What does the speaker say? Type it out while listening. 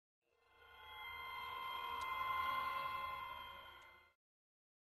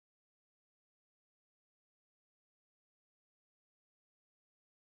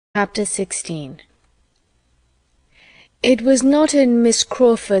Chapter 16. It was not in Miss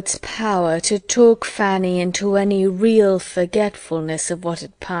Crawford's power to talk Fanny into any real forgetfulness of what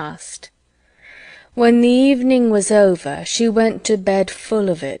had passed. When the evening was over, she went to bed full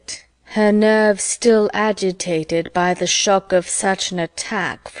of it, her nerves still agitated by the shock of such an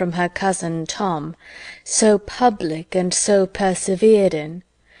attack from her cousin Tom, so public and so persevered in,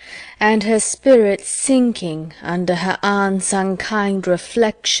 and her spirits sinking under her aunt's unkind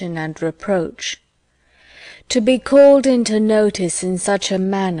reflection and reproach. To be called into notice in such a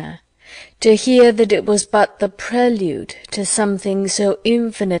manner, to hear that it was but the prelude to something so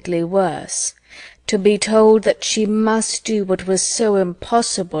infinitely worse, to be told that she must do what was so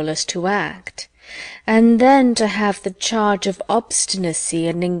impossible as to act, and then to have the charge of obstinacy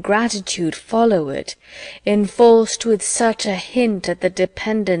and ingratitude follow it, enforced with such a hint at the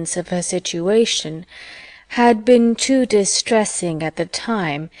dependence of her situation, had been too distressing at the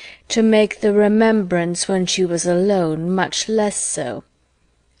time to make the remembrance when she was alone much less so,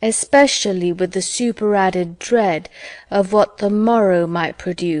 especially with the superadded dread of what the morrow might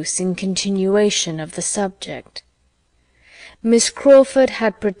produce in continuation of the subject. Miss Crawford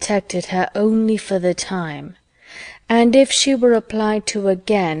had protected her only for the time, and if she were applied to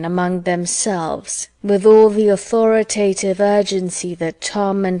again among themselves, with all the authoritative urgency that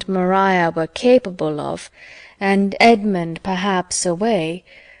Tom and Maria were capable of, and Edmund perhaps away,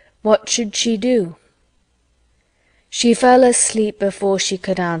 what should she do? She fell asleep before she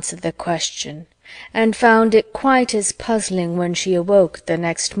could answer the question, and found it quite as puzzling when she awoke the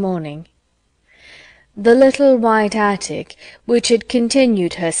next morning. The little white attic, which had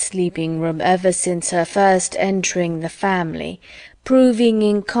continued her sleeping-room ever since her first entering the family, proving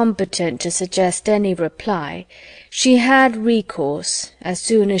incompetent to suggest any reply, she had recourse, as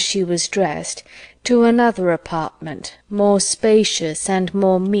soon as she was dressed, to another apartment, more spacious and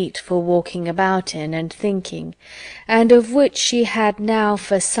more meet for walking about in and thinking, and of which she had now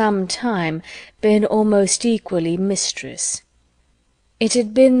for some time been almost equally mistress. It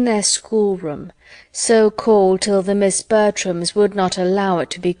had been their schoolroom, so called till the Miss Bertrams would not allow it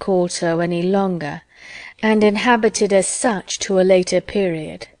to be called so any longer, and inhabited as such to a later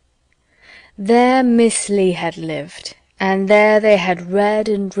period. There Miss Lee had lived, and there they had read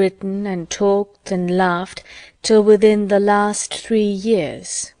and written and talked and laughed till within the last 3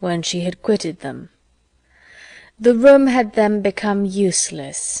 years, when she had quitted them. The room had then become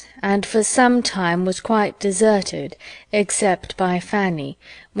useless, and for some time was quite deserted, except by Fanny,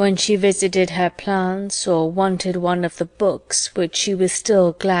 when she visited her plants, or wanted one of the books which she was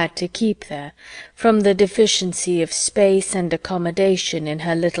still glad to keep there, from the deficiency of space and accommodation in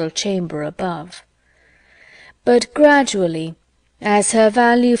her little chamber above. But gradually, as her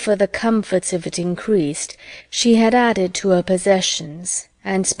value for the comforts of it increased, she had added to her possessions,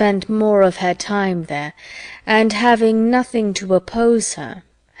 and spent more of her time there, and having nothing to oppose her,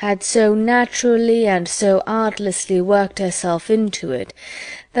 had so naturally and so artlessly worked herself into it,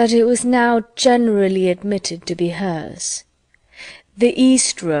 that it was now generally admitted to be hers. The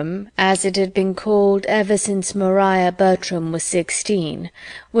East Room, as it had been called ever since Maria Bertram was 16,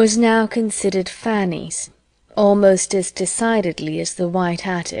 was now considered Fanny's, almost as decidedly as the white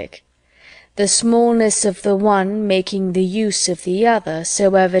attic, the smallness of the one making the use of the other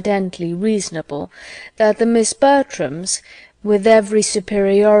so evidently reasonable, that the Miss Bertrams, with every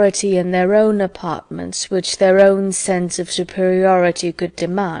superiority in their own apartments which their own sense of superiority could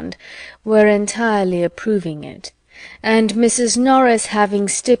demand, were entirely approving it, and Mrs. Norris having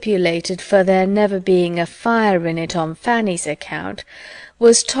stipulated for there never being a fire in it on Fanny's account,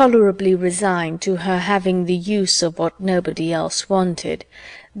 was tolerably resigned to her having the use of what nobody else wanted,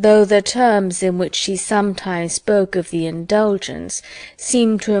 though the terms in which she sometimes spoke of the indulgence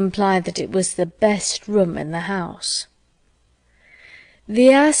seemed to imply that it was the best room in the house.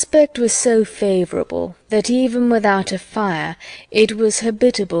 The aspect was so favourable that even without a fire it was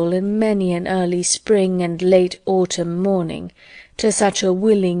habitable in many an early spring and late autumn morning, to such a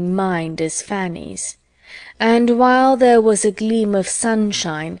willing mind as Fanny's, and while there was a gleam of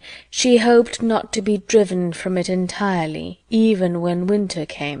sunshine, she hoped not to be driven from it entirely, even when winter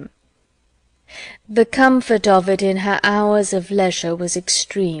came. The comfort of it in her hours of leisure was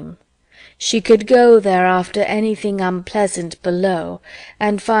extreme. She could go there after anything unpleasant below,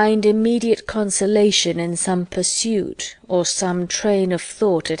 and find immediate consolation in some pursuit or some train of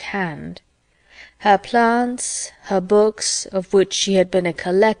thought at hand. Her plants, her books, of which she had been a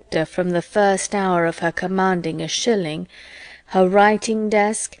collector from the first hour of her commanding a shilling, her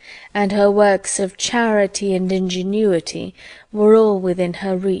writing-desk, and her works of charity and ingenuity, were all within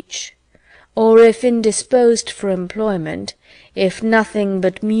her reach, or if indisposed for employment, if nothing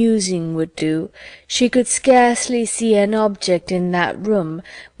but musing would do, she could scarcely see an object in that room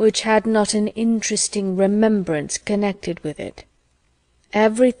which had not an interesting remembrance connected with it.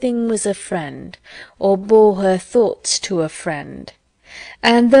 Everything was a friend, or bore her thoughts to a friend,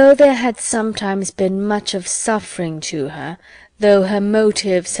 and though there had sometimes been much of suffering to her, though her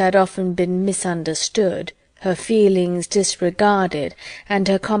motives had often been misunderstood, her feelings disregarded, and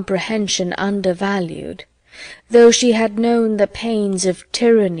her comprehension undervalued, though she had known the pains of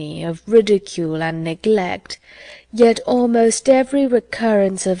tyranny, of ridicule and neglect, yet almost every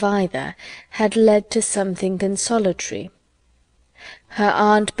recurrence of either had led to something consolatory. Her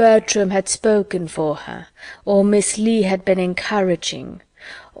Aunt Bertram had spoken for her, or Miss Lee had been encouraging,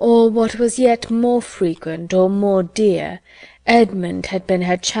 or, what was yet more frequent or more dear, Edmund had been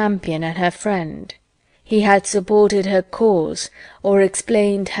her champion and her friend. He had supported her cause, or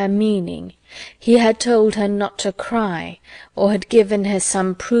explained her meaning. He had told her not to cry, or had given her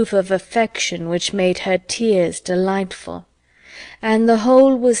some proof of affection which made her tears delightful. And the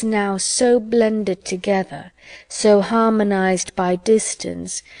whole was now so blended together, so harmonized by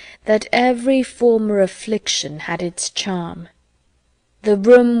distance, that every former affliction had its charm. The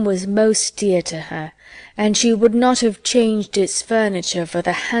room was most dear to her, and she would not have changed its furniture for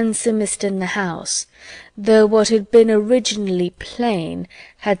the handsomest in the house, though what had been originally plain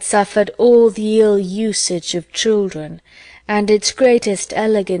had suffered all the ill usage of children, and its greatest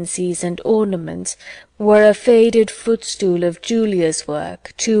elegancies and ornaments were a faded footstool of Julia's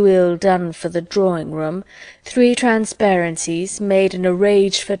work, too ill done for the drawing-room, 3 transparencies, made in a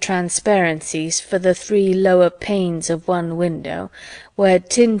rage for transparencies, for the 3 lower panes of one window, where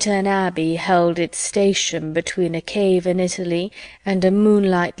Tintern Abbey held its station between a cave in Italy and a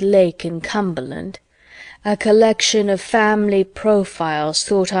moonlight lake in Cumberland, a collection of family profiles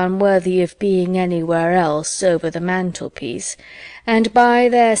thought unworthy of being anywhere else over the mantelpiece, and by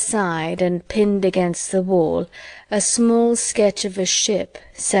their side, and pinned against the wall, a small sketch of a ship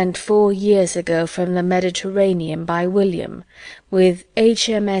sent 4 years ago from the Mediterranean by William, with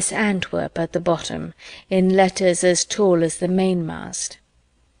HMS Antwerp at the bottom, in letters as tall as the mainmast.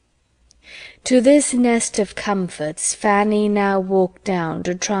 To this nest of comforts Fanny now walked down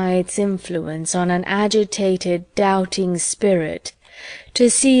to try its influence on an agitated, doubting spirit, to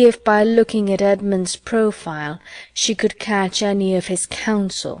see if by looking at Edmund's profile she could catch any of his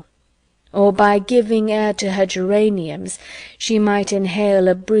counsel, or by giving air to her geraniums she might inhale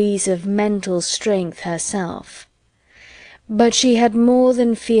a breeze of mental strength herself. But she had more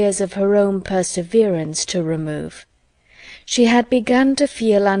than fears of her own perseverance to remove. She had begun to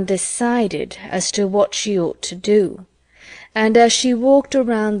feel undecided as to what she ought to do, and as she walked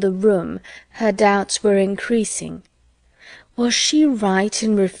around the room her doubts were increasing. Was she right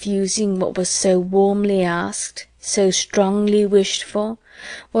in refusing what was so warmly asked, so strongly wished for,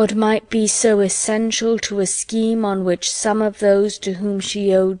 what might be so essential to a scheme on which some of those to whom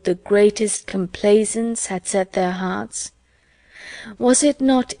she owed the greatest complaisance had set their hearts? Was it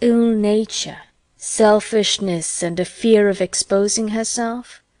not ill-nature, selfishness, and a fear of exposing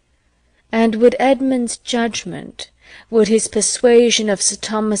herself? And would Edmund's judgment, would his persuasion of Sir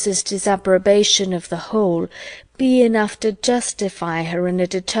Thomas's disapprobation of the whole, be enough to justify her in a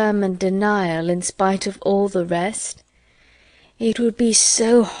determined denial in spite of all the rest? It would be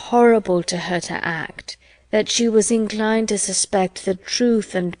so horrible to her to act, that she was inclined to suspect the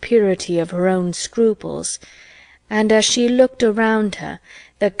truth and purity of her own scruples, and as she looked around her,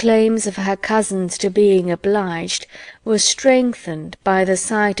 the claims of her cousins to being obliged were strengthened by the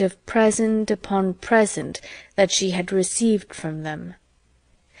sight of present upon present that she had received from them.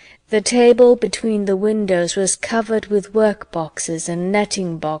 The table between the windows was covered with work-boxes and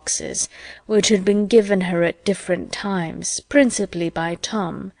netting-boxes, which had been given her at different times, principally by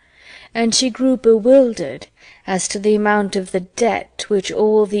Tom, and she grew bewildered as to the amount of the debt which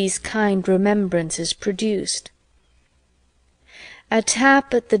all these kind remembrances produced. A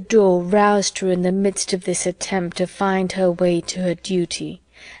tap at the door roused her in the midst of this attempt to find her way to her duty,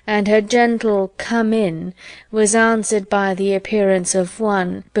 and her gentle "Come in" was answered by the appearance of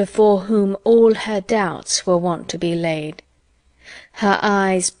one before whom all her doubts were wont to be laid. Her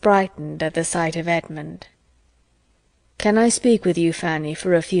eyes brightened at the sight of Edmund. "Can I speak with you, Fanny,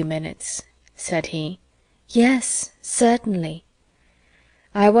 for a few minutes?" said he. "Yes, certainly."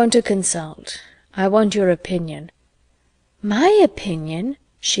 "I want to consult. I want your opinion." "My opinion?"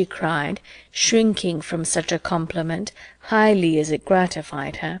 she cried, shrinking from such a compliment, highly as it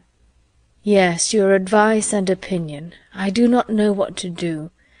gratified her. "Yes, your advice and opinion. I do not know what to do.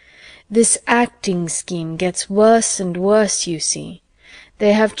 This acting scheme gets worse and worse, you see.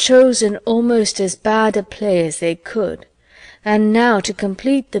 They have chosen almost as bad a play as they could, and now, to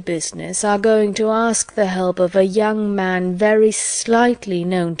complete the business, are going to ask the help of a young man very slightly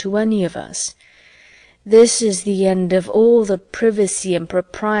known to any of us. This is the end of all the privacy and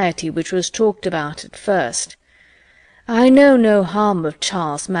propriety which was talked about at first. I know no harm of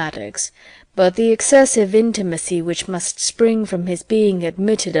Charles Maddox, but the excessive intimacy which must spring from his being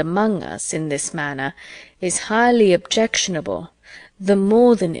admitted among us in this manner is highly objectionable. The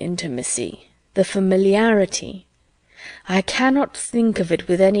more than intimacy, the familiarity. I cannot think of it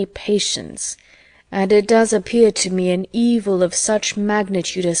with any patience, and it does appear to me an evil of such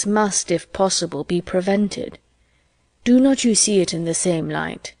magnitude as must, if possible, be prevented. Do not you see it in the same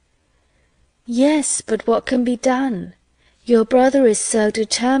light? Yes, but what can be done? Your brother is so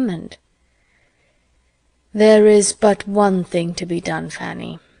determined. There is but one thing to be done,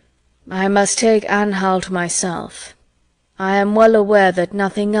 Fanny. I must take Anhalt myself. I am well aware that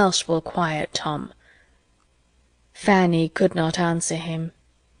nothing else will quiet Tom. Fanny could not answer him.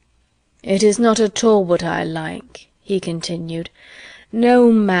 It is not at all what I like, he continued.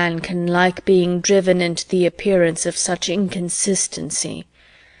 No man can like being driven into the appearance of such inconsistency.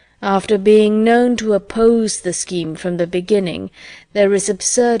 After being known to oppose the scheme from the beginning, there is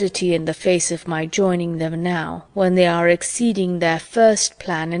absurdity in the face of my joining them now, when they are exceeding their first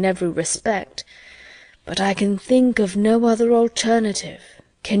plan in every respect. But I can think of no other alternative.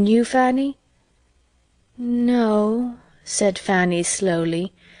 Can you, Fanny? No, said Fanny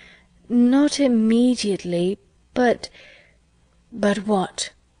slowly. Not immediately, but what?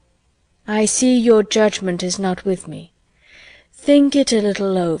 I see your judgment is not with me. Think it a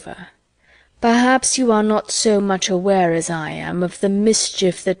little over. Perhaps you are not so much aware as I am of the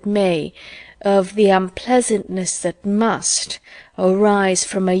mischief that may, of the unpleasantness that must, arise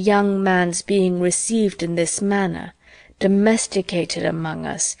from a young man's being received in this manner, domesticated among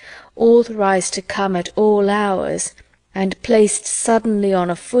us, authorized to come at all hours, and placed suddenly on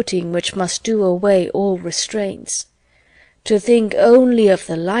a footing which must do away all restraints. To think only of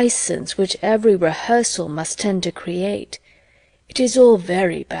the license which every rehearsal must tend to create. It is all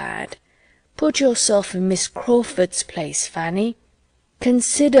very bad. Put yourself in Miss Crawford's place, Fanny.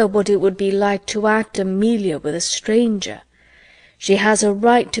 Consider what it would be like to act Amelia with a stranger. She has a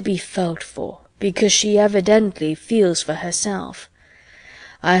right to be felt for, because she evidently feels for herself.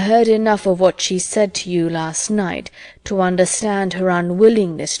 I heard enough of what she said to you last night to understand her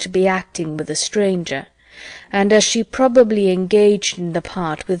unwillingness to be acting with a stranger, and as she probably engaged in the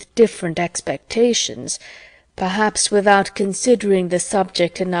part with different expectations, perhaps without considering the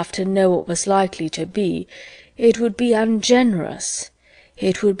subject enough to know what was likely to be, it would be ungenerous,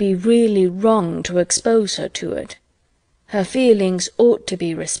 it would be really wrong to expose her to it. Her feelings ought to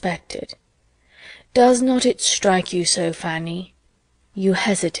be respected. Does not it strike you so, Fanny? You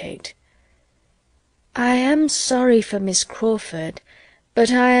hesitate. I am sorry for Miss Crawford,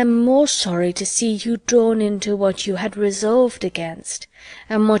 but I am more sorry to see you drawn into what you had resolved against,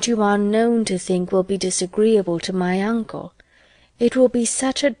 and what you are known to think will be disagreeable to my uncle. It will be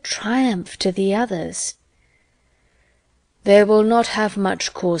such a triumph to the others. They will not have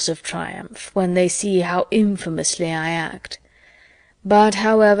much cause of triumph, when they see how infamously I act. But,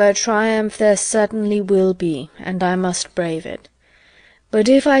 however, triumph there certainly will be, and I must brave it. But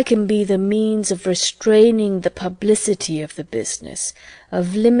if I can be the means of restraining the publicity of the business,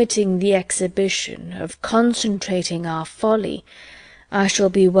 of limiting the exhibition, of concentrating our folly, I shall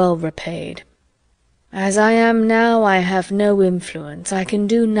be well repaid. As I am now, I have no influence, I can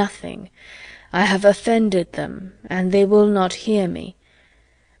do nothing. I have offended them, and they will not hear me.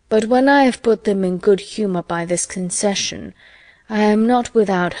 But when I have put them in good humour by this concession, I am not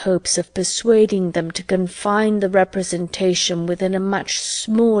without hopes of persuading them to confine the representation within a much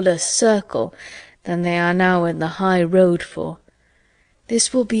smaller circle than they are now in the high road for.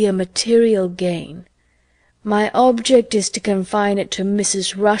 This will be a material gain. My object is to confine it to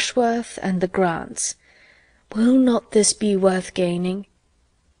Mrs. Rushworth and the Grants. Will not this be worth gaining?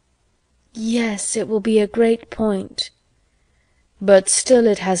 Yes, it will be a great point. But still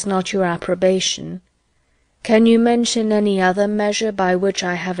it has not your approbation. Can you mention any other measure by which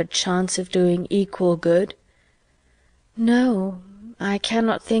I have a chance of doing equal good? No, I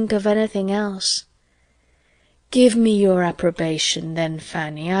cannot think of anything else. Give me your approbation, then,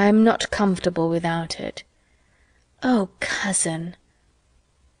 Fanny. I am not comfortable without it. Oh, cousin!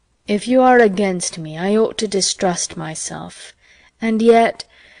 If you are against me, I ought to distrust myself, and yet—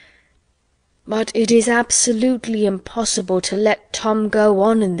 But it is absolutely impossible to let Tom go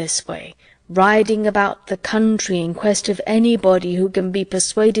on in this way, riding about the country in quest of anybody who can be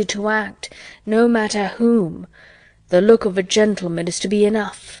persuaded to act, no matter whom. The look of a gentleman is to be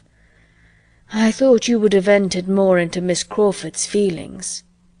enough. I thought you would have entered more into Miss Crawford's feelings."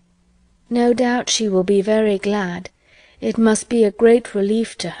 "No doubt she will be very glad. It must be a great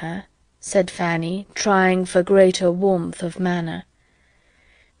relief to her," said Fanny, trying for greater warmth of manner.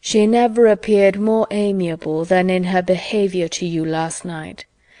 "She never appeared more amiable than in her behaviour to you last night.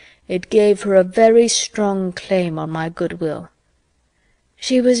 It gave her a very strong claim on my good-will."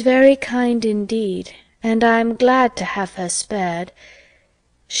 "She was very kind indeed, and I am glad to have her spared."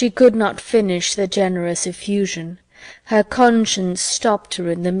 She could not finish the generous effusion. Her conscience stopped her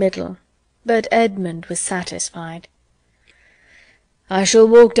in the middle, but Edmund was satisfied. "I shall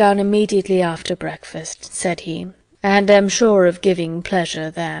walk down immediately after breakfast," said he, "and am sure of giving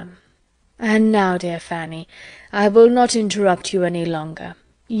pleasure there. And now, dear Fanny, I will not interrupt you any longer.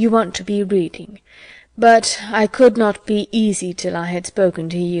 You want to be reading. But I could not be easy till I had spoken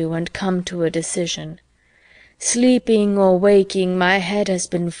to you and come to a decision. Sleeping or waking, my head has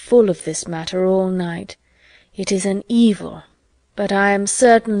been full of this matter all night. It is an evil, but I am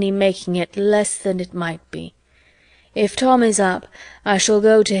certainly making it less than it might be. If Tom is up, I shall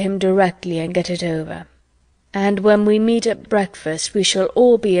go to him directly and get it over. And when we meet at breakfast, we shall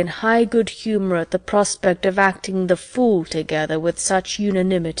all be in high good humour at the prospect of acting the fool together with such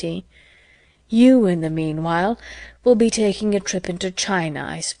unanimity. You, in the meanwhile, will be taking a trip into China,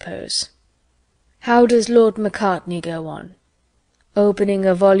 I suppose. How does Lord Macartney go on?" Opening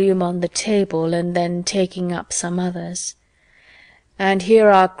a volume on the table, and then taking up some others. "And here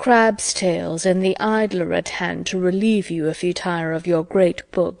are Crab's Tales and The Idler at hand to relieve you if you tire of your great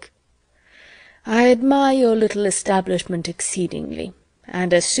book. I admire your little establishment exceedingly,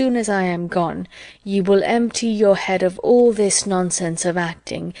 and as soon as I am gone, you will empty your head of all this nonsense of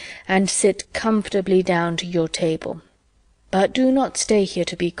acting, and sit comfortably down to your table. But do not stay here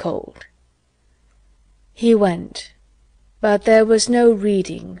to be cold." He went, but there was no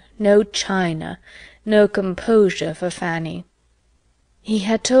reading, no China, no composure for Fanny. He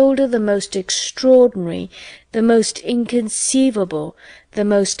had told her the most extraordinary, the most inconceivable, the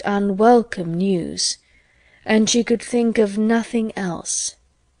most unwelcome news, and she could think of nothing else.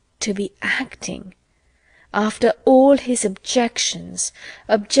 To be acting! After all his objections,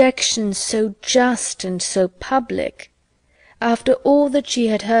 objections so just and so public, after all that she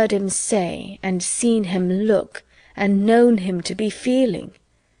had heard him say, and seen him look, and known him to be feeling.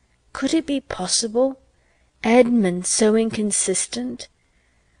 Could it be possible? Edmund so inconsistent?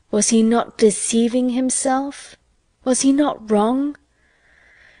 Was he not deceiving himself? Was he not wrong?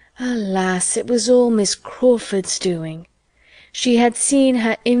 Alas, it was all Miss Crawford's doing. She had seen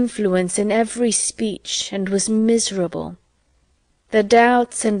her influence in every speech, and was miserable. The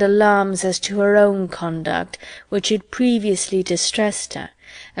doubts and alarms as to her own conduct, which had previously distressed her,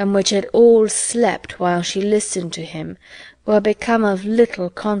 and which had all slept while she listened to him, were become of little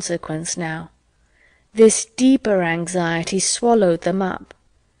consequence now. This deeper anxiety swallowed them up.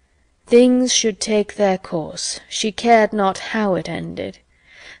 Things should take their course, she cared not how it ended.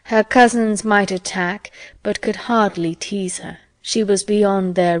 Her cousins might attack, but could hardly tease her. She was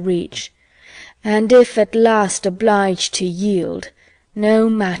beyond their reach. And if at last obliged to yield, no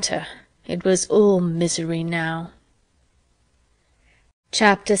matter, it was all misery now.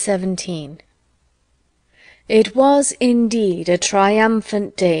 Chapter 17. It was indeed a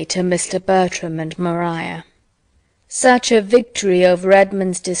triumphant day to Mr. Bertram and Maria. Such a victory over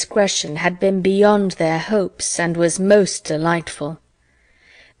Edmund's discretion had been beyond their hopes, and was most delightful.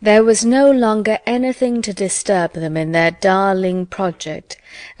 There was no longer anything to disturb them in their darling project,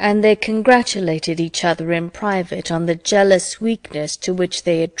 and they congratulated each other in private on the jealous weakness to which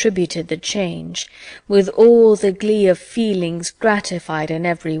they attributed the change, with all the glee of feelings gratified in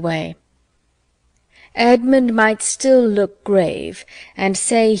every way. Edmund might still look grave, and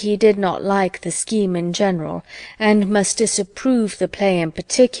say he did not like the scheme in general, and must disapprove the play in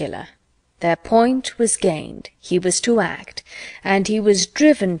particular. Their point was gained, he was to act, and he was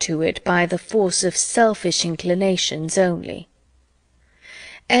driven to it by the force of selfish inclinations only.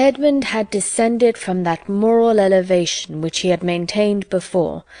 Edmund had descended from that moral elevation which he had maintained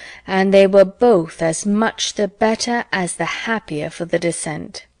before, and they were both as much the better as the happier for the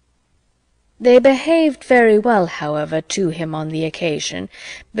descent. They behaved very well, however, to him on the occasion,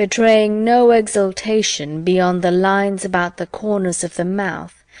 betraying no exultation beyond the lines about the corners of the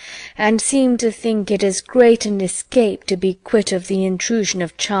mouth, and seemed to think it as great an escape to be quit of the intrusion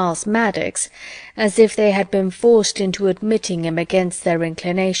of Charles Maddox, as if they had been forced into admitting him against their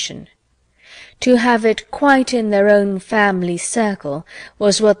inclination. To have it quite in their own family circle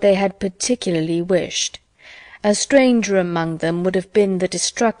was what they had particularly wished. A stranger among them would have been the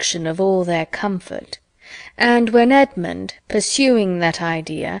destruction of all their comfort, and when Edmund, pursuing that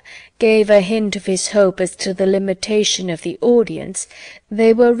idea, gave a hint of his hope as to the limitation of the audience,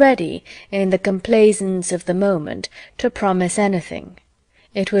 they were ready, in the complaisance of the moment, to promise anything.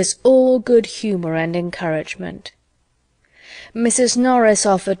 It was all good humour and encouragement. Mrs. Norris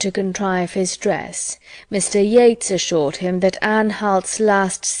offered to contrive his dress. Mr. Yates assured him that Anne Halt's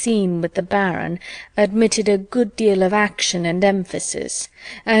last scene with the Baron admitted a good deal of action and emphasis,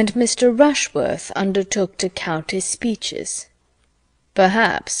 and Mr. Rushworth undertook to count his speeches.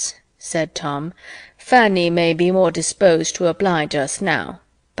 "Perhaps," said Tom, "Fanny may be more disposed to oblige us now.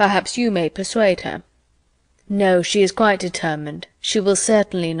 Perhaps you may persuade her." "No, she is quite determined. She will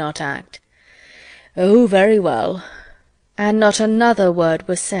certainly not act." "Oh, very well." And not another word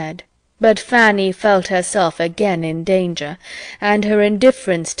was said, but Fanny felt herself again in danger, and her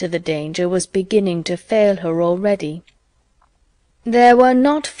indifference to the danger was beginning to fail her already. There were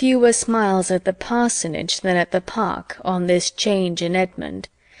not fewer smiles at the parsonage than at the park on this change in Edmund.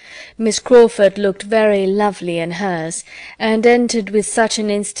 Miss Crawford looked very lovely in hers, and entered with such an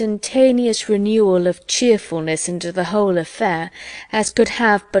instantaneous renewal of cheerfulness into the whole affair as could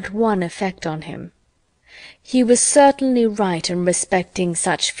have but one effect on him. He was certainly right in respecting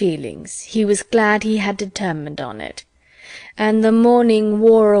such feelings. He was glad he had determined on it. And the morning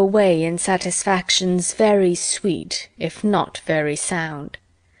wore away in satisfactions very sweet, if not very sound.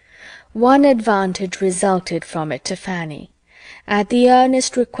 One advantage resulted from it to Fanny. At the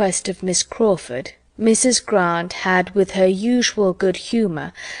earnest request of Miss Crawford, Mrs. Grant had with her usual good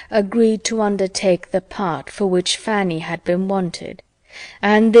humour agreed to undertake the part for which Fanny had been wanted,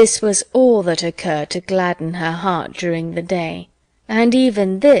 and this was all that occurred to gladden her heart during the day, and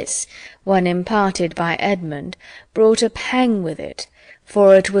even this, when imparted by Edmund, brought a pang with it,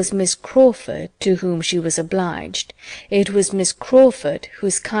 for it was Miss Crawford to whom she was obliged. It was Miss Crawford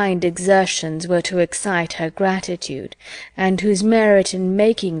whose kind exertions were to excite her gratitude, and whose merit in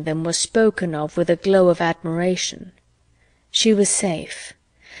making them was spoken of with a glow of admiration. She was safe,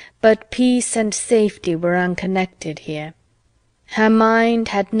 but peace and safety were unconnected here. Her mind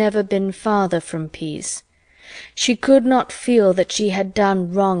had never been farther from peace. She could not feel that she had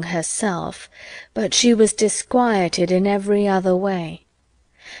done wrong herself, but she was disquieted in every other way.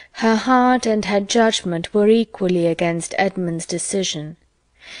 Her heart and her judgment were equally against Edmund's decision.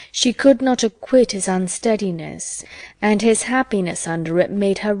 She could not acquit his unsteadiness, and his happiness under it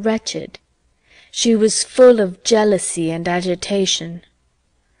made her wretched. She was full of jealousy and agitation.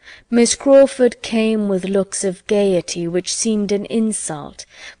 Miss Crawford came with looks of gaiety which seemed an insult,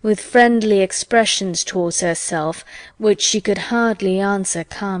 with friendly expressions towards herself which she could hardly answer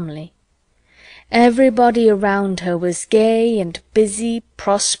calmly. Everybody around her was gay and busy,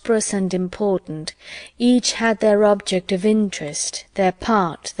 prosperous and important. Each had their object of interest, their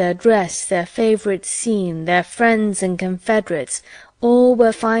part, their dress, their favourite scene, their friends and confederates. All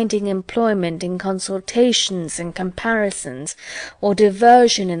were finding employment in consultations and comparisons, or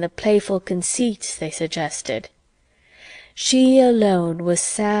diversion in the playful conceits they suggested. She alone was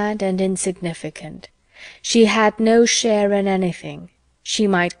sad and insignificant. She had no share in anything. She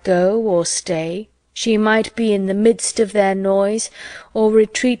might go or stay. She might be in the midst of their noise, or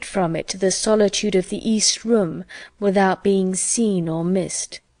retreat from it to the solitude of the east room, without being seen or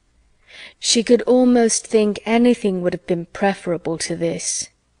missed. She could almost think anything would have been preferable to this.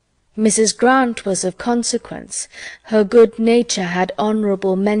 Mrs. Grant was of consequence. Her good nature had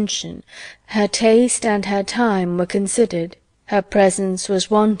honourable mention. Her taste and her time were considered. Her presence was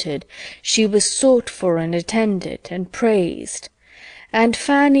wanted. She was sought for and attended, and praised. And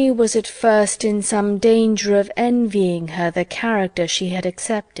Fanny was at first in some danger of envying her the character she had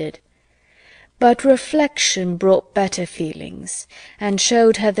accepted. But reflection brought better feelings, and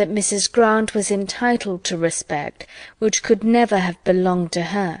showed her that Mrs. Grant was entitled to respect which could never have belonged to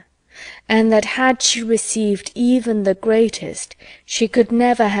her, and that had she received even the greatest, she could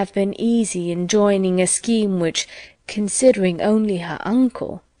never have been easy in joining a scheme which, considering only her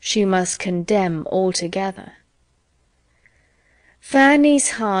uncle, she must condemn altogether.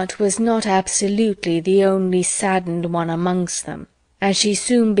 Fanny's heart was not absolutely the only saddened one amongst them, as she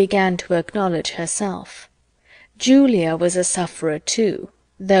soon began to acknowledge herself. Julia was a sufferer too,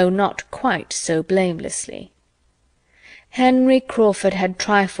 though not quite so blamelessly. Henry Crawford had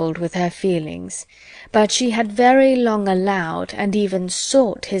trifled with her feelings, but she had very long allowed and even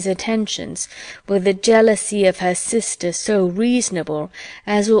sought his attentions with the jealousy of her sister so reasonable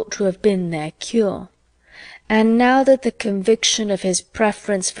as ought to have been their cure. And now that the conviction of his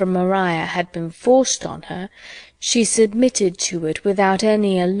preference for Maria had been forced on her, she submitted to it without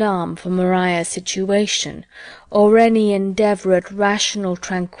any alarm for Maria's situation, or any endeavour at rational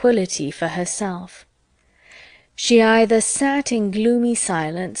tranquillity for herself. She either sat in gloomy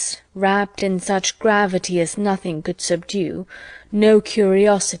silence, wrapped in such gravity as nothing could subdue, no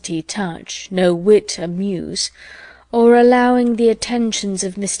curiosity touch, no wit amuse, or allowing the attentions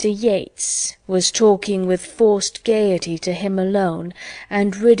of Mr. Yates, was talking with forced gaiety to him alone,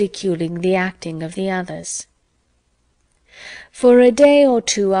 and ridiculing the acting of the others. For a day or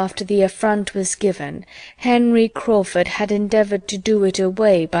two after the affront was given, Henry Crawford had endeavoured to do it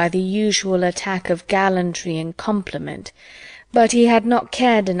away by the usual attack of gallantry and compliment, but he had not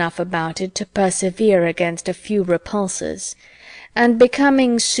cared enough about it to persevere against a few repulses, and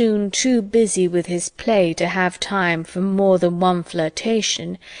becoming soon too busy with his play to have time for more than one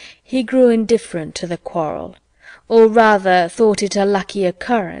flirtation, he grew indifferent to the quarrel, or rather thought it a lucky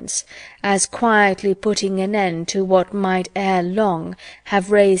occurrence, as quietly putting an end to what might ere long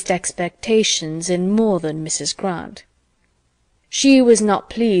have raised expectations in more than Mrs. Grant. She was not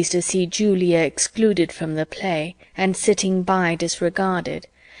pleased to see Julia excluded from the play, and sitting by disregarded,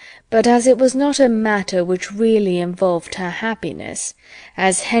 but as it was not a matter which really involved her happiness,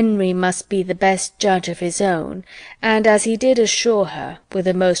 as Henry must be the best judge of his own, and as he did assure her, with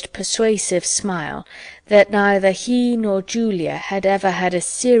a most persuasive smile, that neither he nor Julia had ever had a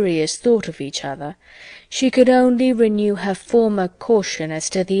serious thought of each other, she could only renew her former caution as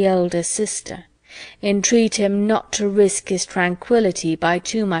to the elder sister, entreat him not to risk his tranquillity by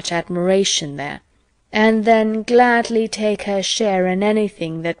too much admiration there, and then gladly take her share in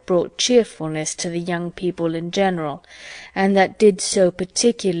anything that brought cheerfulness to the young people in general, and that did so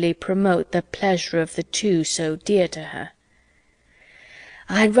particularly promote the pleasure of the two so dear to her.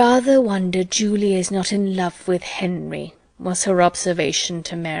 "I rather wonder Julia is not in love with Henry," was her observation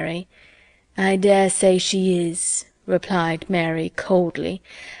to Mary. "I dare say she is," replied Mary coldly.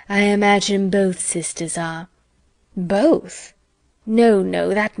 "I imagine both sisters are." "Both? No,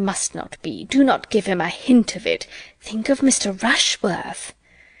 no, that must not be. Do not give him a hint of it. Think of Mr. Rushworth."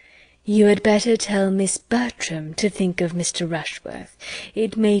 "You had better tell Miss Bertram to think of Mr. Rushworth.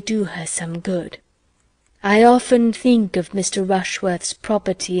 It may do her some good. I often think of Mr. Rushworth's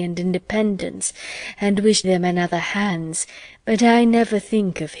property and independence, and wish them in other hands, but I never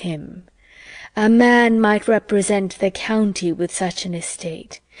think of him. A man might represent the county with such an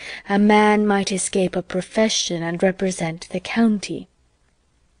estate. A man might escape a profession and represent the county.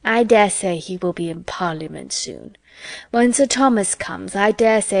 I dare say he will be in Parliament soon. When Sir Thomas comes, I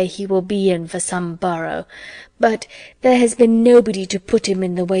dare say he will be in for some borough, but there has been nobody to put him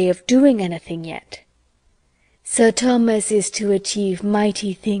in the way of doing anything yet. Sir Thomas is to achieve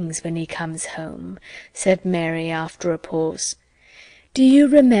mighty things when he comes home," said Mary after a pause. "Do you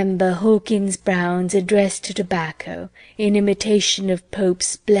remember Hawkins Brown's Address to Tobacco, in imitation of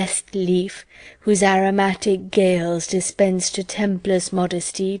Pope's Blessed Leaf, whose aromatic gales dispense to Templars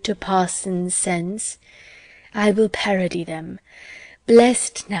modesty, to parsons sense? I will parody them.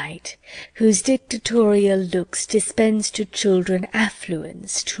 Blessed night, whose dictatorial looks dispense to children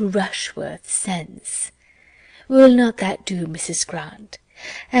affluence, to Rushworth sense. Will not that do, Mrs. Grant?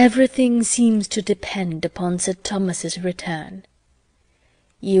 Everything seems to depend upon Sir Thomas's return."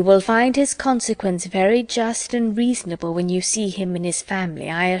 "You will find his consequence very just and reasonable when you see him in his family,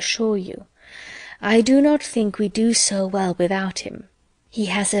 I assure you. I do not think we do so well without him. He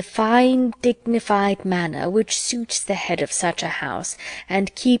has a fine dignified manner which suits the head of such a house,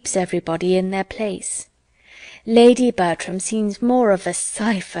 and keeps everybody in their place. Lady Bertram seems more of a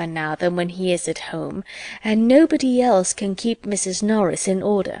cipher now than when he is at home, and nobody else can keep Mrs. Norris in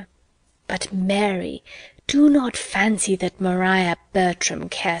order. But, Mary, do not fancy that Maria Bertram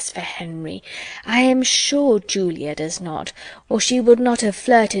cares for Henry. I am sure Julia does not, or she would not have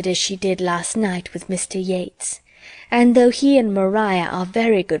flirted as she did last night with Mr. Yates. And though he and Maria are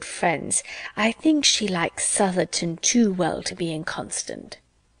very good friends, I think she likes Sotherton too well to be inconstant.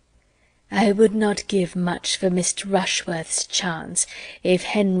 I would not give much for Mr. Rushworth's chance, if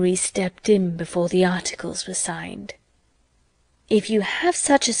Henry stepped in before the articles were signed." "If you have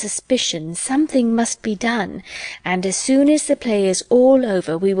such a suspicion, something must be done, and as soon as the play is all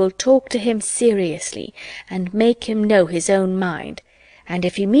over we will talk to him seriously, and make him know his own mind, and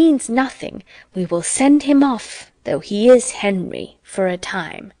if he means nothing, we will send him off, though he is Henry, for a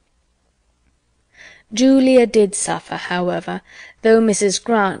time." Julia did suffer, however, though Mrs.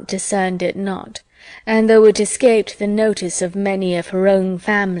 Grant discerned it not, and though it escaped the notice of many of her own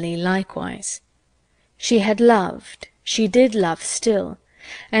family likewise. She had loved, she did love still,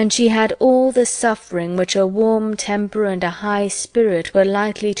 and she had all the suffering which a warm temper and a high spirit were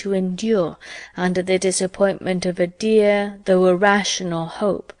likely to endure under the disappointment of a dear, though irrational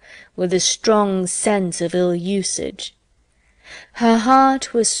hope, with a strong sense of ill usage. Her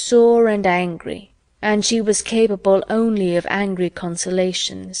heart was sore and angry, and she was capable only of angry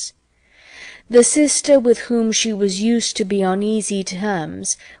consolations. The sister with whom she was used to be on easy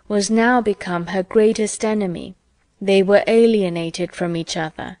terms was now become her greatest enemy. They were alienated from each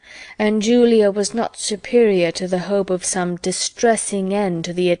other, and Julia was not superior to the hope of some distressing end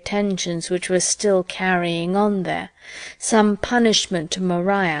to the attentions which were still carrying on there, some punishment to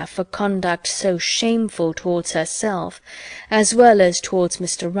Maria for conduct so shameful towards herself, as well as towards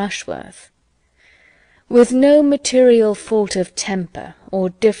Mr. Rushworth. With no material fault of temper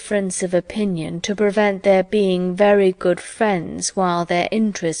or difference of opinion to prevent their being very good friends while their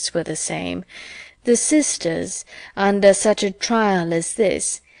interests were the same, the sisters, under such a trial as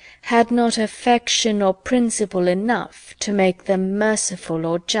this, had not affection or principle enough to make them merciful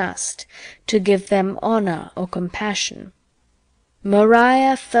or just, to give them honour or compassion.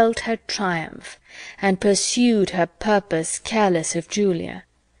 Maria felt her triumph, and pursued her purpose careless of Julia,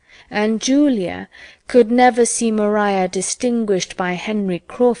 and Julia could never see Maria distinguished by Henry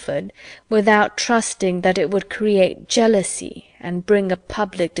Crawford without trusting that it would create jealousy and bring a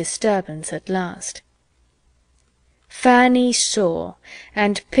public disturbance at last. Fanny saw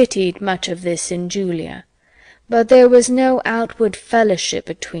and pitied much of this in Julia, but there was no outward fellowship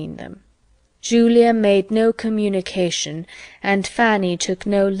between them. Julia made no communication, and Fanny took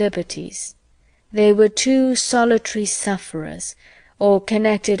no liberties. They were two solitary sufferers, all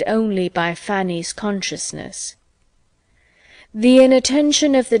connected only by Fanny's consciousness. The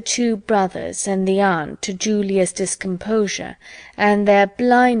inattention of the two brothers and the aunt to Julia's discomposure, and their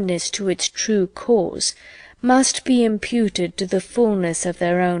blindness to its true cause, must be imputed to the fullness of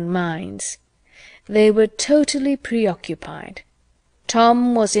their own minds. They were totally preoccupied.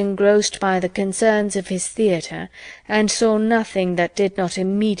 Tom was engrossed by the concerns of his theatre, and saw nothing that did not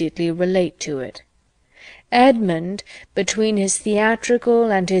immediately relate to it. Edmund, between his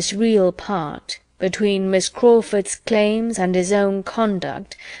theatrical and his real part, between Miss Crawford's claims and his own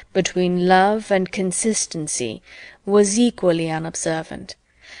conduct, between love and consistency, was equally unobservant,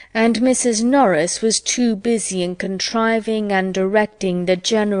 and Mrs. Norris was too busy in contriving and directing the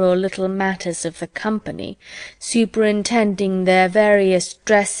general little matters of the company, superintending their various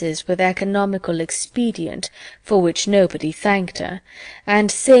dresses with economical expedient, for which nobody thanked her, and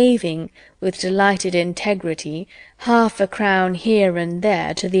saving, with delighted integrity, 1/2-crown here and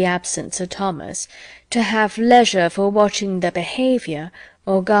there to the absent Sir Thomas, to have leisure for watching the behaviour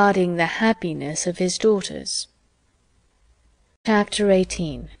or guarding the happiness of his daughters. Chapter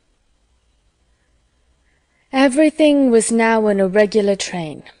 18. Everything was now in a regular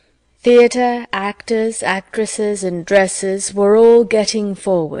train. Theatre, actors, actresses, and dressers were all getting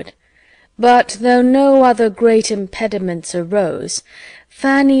forward. But though no other great impediments arose,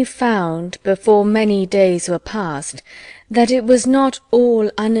 Fanny found, before many days were past, that it was not all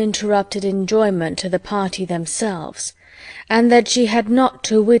uninterrupted enjoyment to the party themselves, and that she had not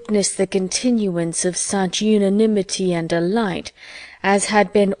to witness the continuance of such unanimity and delight as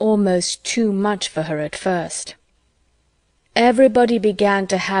had been almost too much for her at first. Everybody began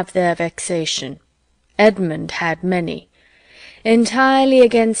to have their vexation. Edmund had many. Entirely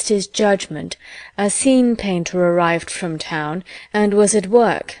against his judgment, a scene-painter arrived from town, and was at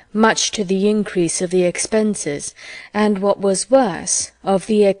work, much to the increase of the expenses, and what was worse, of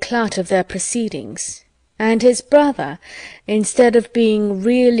the eclat of their proceedings, and his brother, instead of being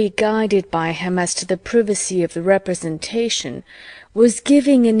really guided by him as to the privacy of the representation, was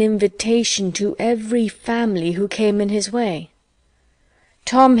giving an invitation to every family who came in his way.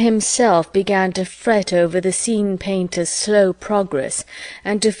 Tom himself began to fret over the scene-painter's slow progress,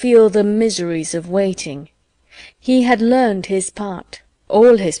 and to feel the miseries of waiting. He had learned his part,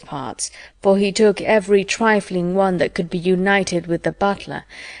 all his parts, for he took every trifling one that could be united with the butler,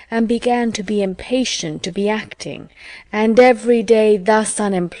 and began to be impatient to be acting, and every day thus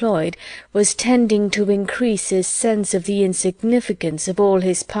unemployed was tending to increase his sense of the insignificance of all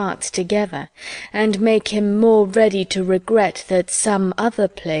his parts together, and make him more ready to regret that some other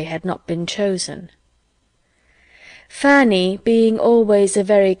play had not been chosen. Fanny, being always a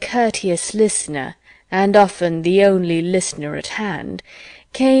very courteous listener, and often the only listener at hand,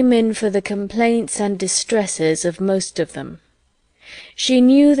 came in for the complaints and distresses of most of them. She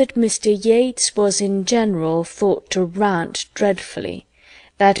knew that Mr. Yates was in general thought to rant dreadfully,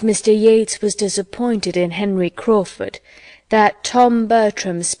 that Mr. Yates was disappointed in Henry Crawford, that Tom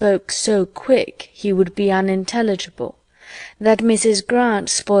Bertram spoke so quick he would be unintelligible, that Mrs. Grant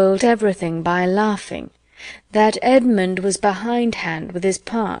spoiled everything by laughing, that Edmund was behindhand with his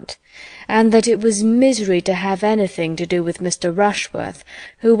part, and that it was misery to have anything to do with Mr. Rushworth,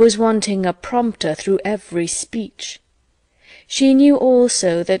 who was wanting a prompter through every speech. She knew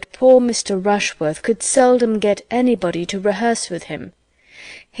also that poor Mr. Rushworth could seldom get anybody to rehearse with him.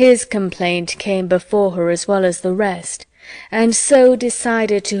 His complaint came before her as well as the rest, and so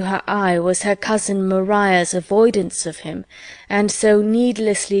decided to her eye was her cousin Maria's avoidance of him, and so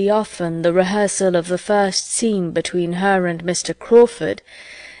needlessly often the rehearsal of the first scene between her and Mr. Crawford,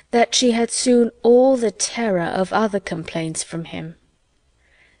 that she had soon all the terror of other complaints from him.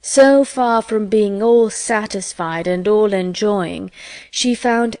 So far from being all satisfied and all enjoying, she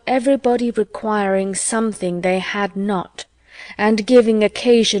found everybody requiring something they had not, and giving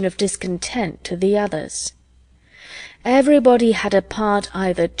occasion of discontent to the others. Everybody had a part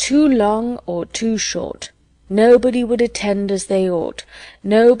either too long or too short. Nobody would attend as they ought.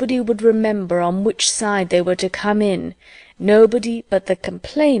 Nobody would remember on which side they were to come in. Nobody but the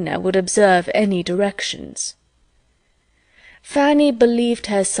complainer would observe any directions. Fanny believed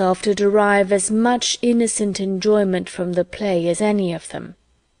herself to derive as much innocent enjoyment from the play as any of them.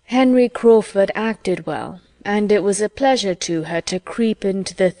 Henry Crawford acted well, and it was a pleasure to her to creep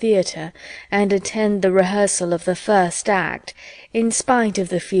into the theatre and attend the rehearsal of the first act, in spite of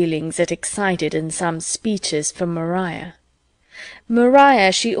the feelings it excited in some speeches from Maria.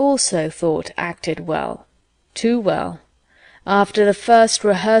 Maria she also thought acted well, too well. After the first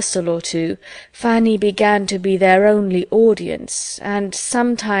rehearsal or two, Fanny began to be their only audience, and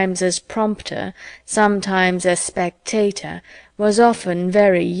sometimes as prompter, sometimes as spectator, was often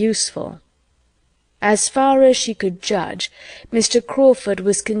very useful. As far as she could judge, Mr. Crawford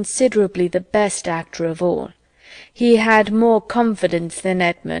was considerably the best actor of all. He had more confidence than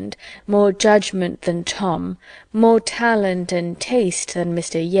Edmund, more judgment than Tom, more talent and taste than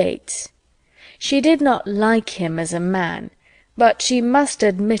Mr. Yates. She did not like him as a man, but she must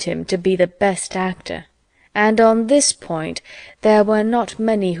admit him to be the best actor, and on this point there were not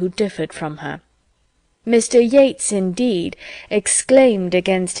many who differed from her. Mr. Yates, indeed, exclaimed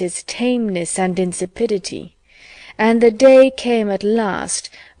against his tameness and insipidity, and the day came at last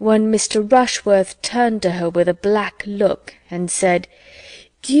when Mr. Rushworth turned to her with a black look, and said,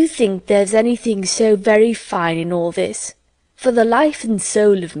 "Do you think there's anything so very fine in all this? For the life and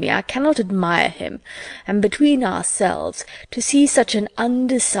soul of me I cannot admire him, and between ourselves, to see such an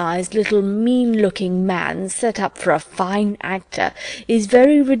undersized little mean-looking man set up for a fine actor is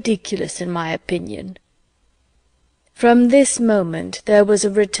very ridiculous in my opinion." From this moment there was a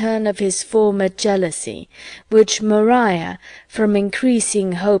return of his former jealousy, which Maria, from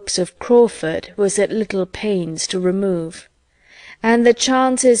increasing hopes of Crawford, was at little pains to remove, and the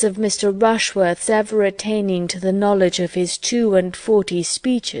chances of Mr. Rushworth's ever attaining to the knowledge of his 42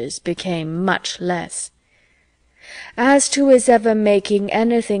 speeches became much less. As to his ever making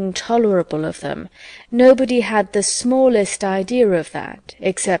anything tolerable of them, nobody had the smallest idea of that,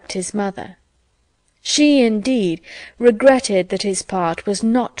 except his mother. She, indeed, regretted that his part was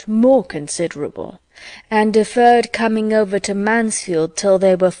not more considerable, and deferred coming over to Mansfield till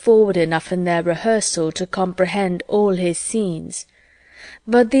they were forward enough in their rehearsal to comprehend all his scenes.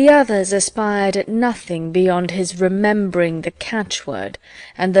 But the others aspired at nothing beyond his remembering the catchword,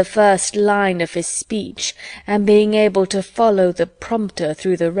 and the first line of his speech, and being able to follow the prompter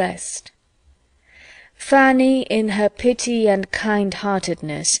through the rest. Fanny, in her pity and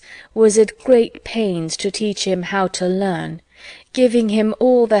kind-heartedness, was at great pains to teach him how to learn, giving him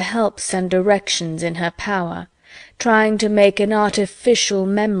all the helps and directions in her power, trying to make an artificial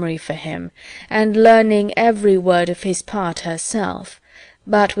memory for him, and learning every word of his part herself,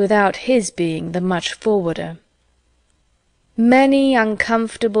 but without his being the much forwarder. Many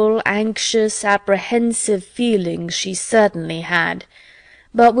uncomfortable, anxious, apprehensive feelings she certainly had,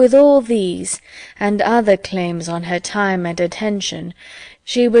 but with all these, and other claims on her time and attention,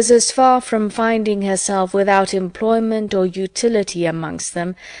 she was as far from finding herself without employment or utility amongst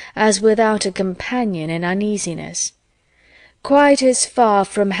them, as without a companion in uneasiness; quite as far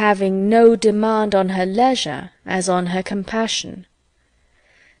from having no demand on her leisure as on her compassion.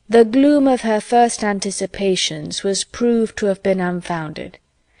 The gloom of her first anticipations was proved to have been unfounded.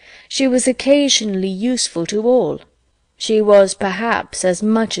 She was occasionally useful to all. She was, perhaps, as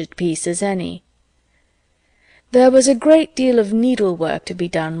much at peace as any. There was a great deal of needlework to be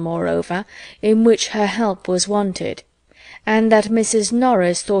done, moreover, in which her help was wanted, and that Mrs.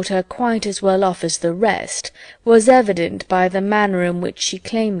 Norris thought her quite as well off as the rest was evident by the manner in which she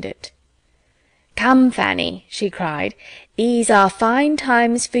claimed it. "Come, Fanny," she cried, "these are fine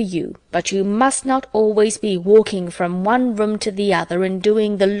times for you, but you must not always be walking from one room to the other and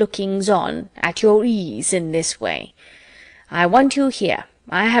doing the lookings-on, at your ease, in this way. I want you here,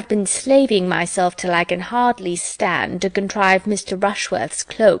 I have been slaving myself till I can hardly stand to contrive Mr. Rushworth's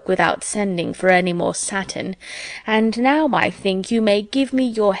cloak without sending for any more satin, and now I think you may give me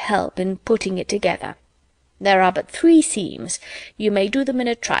your help in putting it together. There are but 3 seams. You may do them in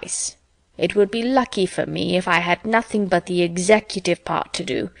a trice. It would be lucky for me if I had nothing but the executive part to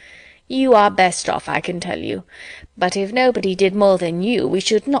do. You are best off, I can tell you. But if nobody did more than you, we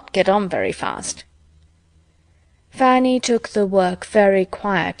should not get on very fast." Fanny took the work very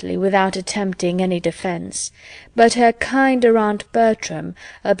quietly, without attempting any defence, but her kinder Aunt Bertram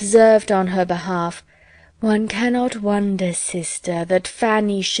observed on her behalf, "One cannot wonder, sister, that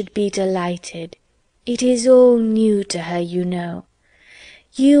Fanny should be delighted. It is all new to her, you know.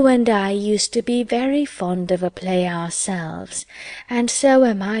 You and I used to be very fond of a play ourselves, and so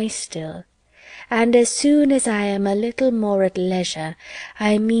am I still, and as soon as I am a little more at leisure,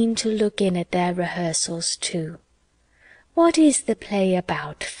 I mean to look in at their rehearsals too. What is the play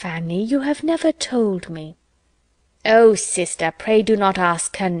about, Fanny? You have never told me." "Oh, sister, pray do not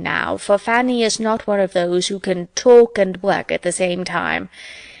ask her now, for Fanny is not one of those who can talk and work at the same time.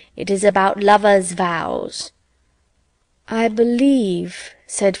 It is about lovers' vows." "I believe,"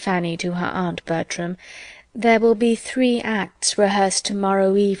 said Fanny to her Aunt Bertram, "there will be 3 acts rehearsed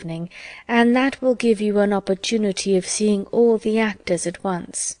to-morrow evening, and that will give you an opportunity of seeing all the actors at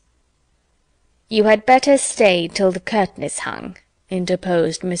once." "You had better stay till the curtain is hung,"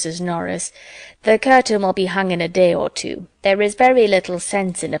 interposed Mrs. Norris. "The curtain will be hung in a day or 2. There is very little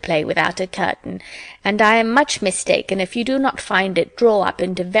sense in a play without a curtain, and I am much mistaken if you do not find it draw up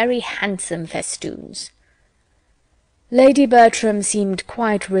into very handsome festoons." Lady Bertram seemed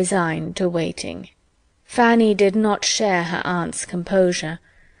quite resigned to waiting. Fanny did not share her aunt's composure.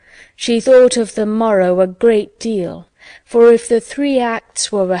 She thought of the morrow a great deal, for if the 3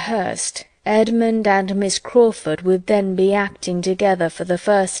 acts were rehearsed, Edmund and Miss Crawford would then be acting together for the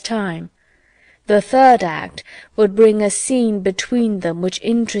first time. The 3rd act would bring a scene between them which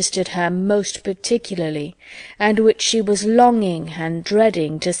interested her most particularly, and which she was longing and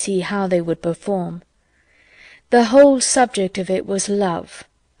dreading to see how they would perform. The whole subject of it was love.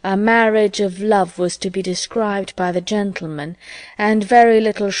 A marriage of love was to be described by the gentleman, and very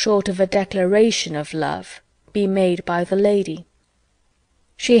little short of a declaration of love be made by the lady.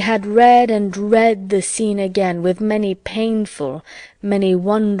 She had read and read the scene again with many painful, many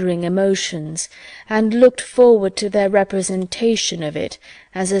wondering emotions, and looked forward to their representation of it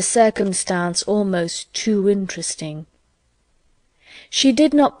as a circumstance almost too interesting. She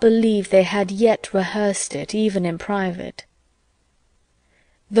did not believe they had yet rehearsed it, even in private.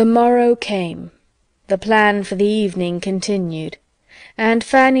 The morrow came. The plan for the evening continued, and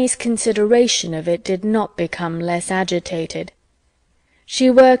Fanny's consideration of it did not become less agitated. She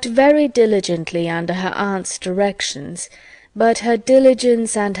worked very diligently under her aunt's directions, but her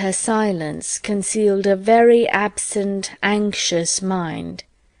diligence and her silence concealed a very absent, anxious mind,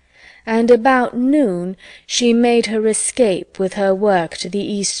 and about noon she made her escape with her work to the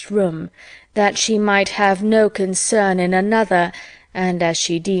east room, that she might have no concern in another, and, as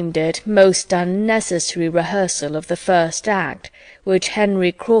she deemed it, most unnecessary rehearsal of the 1st act, which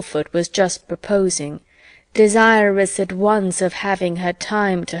Henry Crawford was just proposing, desirous at once of having her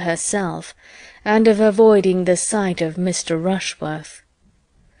time to herself, and of avoiding the sight of Mr. Rushworth.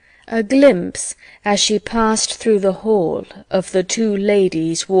 A glimpse, as she passed through the hall, of the 2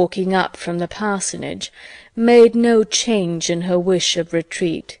 ladies walking up from the parsonage, made no change in her wish of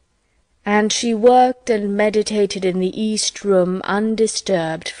retreat, and she worked and meditated in the east room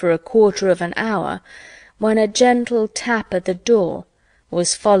undisturbed for 1/4 of an hour, when a gentle tap at the door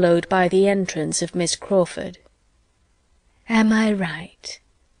was followed by the entrance of Miss Crawford. "Am I right?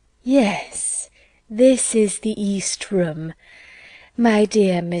 Yes, this is the east room. My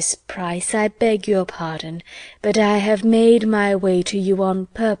dear Miss Price, I beg your pardon, but I have made my way to you on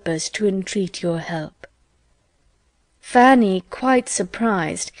purpose to entreat your help." Fanny, quite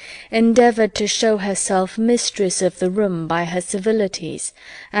surprised, endeavoured to show herself mistress of the room by her civilities,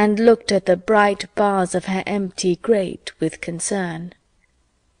 and looked at the bright bars of her empty grate with concern.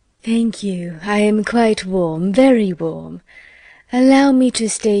 "Thank you, I am quite warm, very warm. Allow me to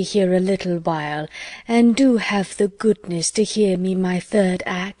stay here a little while, and do have the goodness to hear me my 3rd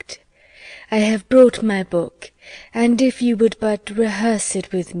act. I have brought my book, and if you would but rehearse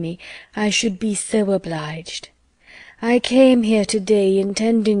it with me, I should be so obliged. I came here to-day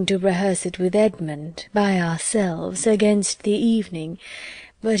intending to rehearse it with Edmund, by ourselves, against the evening,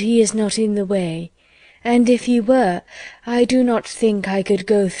 but he is not in the way, and if he were, I do not think I could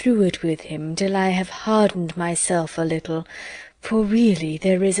go through it with him till I have hardened myself a little, for really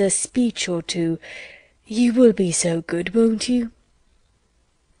there is a speech or 2. You will be so good, won't you?"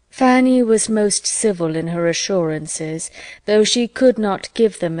 Fanny was most civil in her assurances, though she could not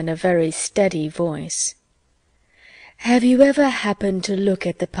give them in a very steady voice. "Have you ever happened to look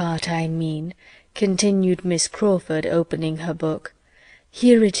at the part I mean?" continued Miss Crawford, opening her book.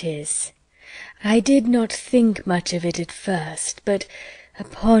 "Here it is. I did not think much of it at first, but,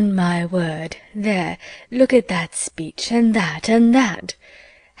 upon my word, there, look at that speech, and that, and that.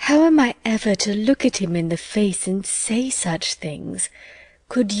 How am I ever to look at him in the face and say such things?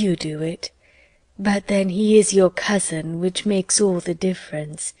 Could you do it? But then he is your cousin, which makes all the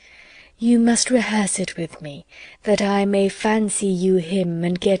difference. You must rehearse it with me, that I may fancy you him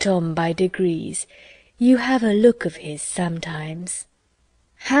and get on by degrees. You have a look of his sometimes."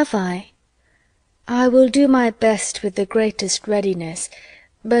 "Have I? I will do my best with the greatest readiness,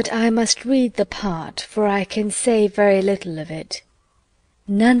 but I must read the part, for I can say very little of it."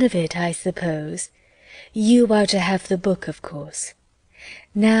 "None of it, I suppose. You are to have the book, of course.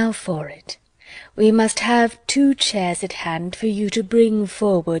 Now for it. We must have 2 chairs at hand for you to bring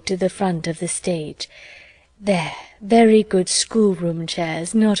forward to the front of the stage. There, very good schoolroom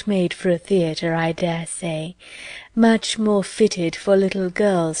chairs, not made for a theatre, I dare say, much more fitted for little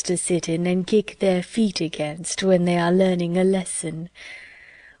girls to sit in and kick their feet against when they are learning a lesson.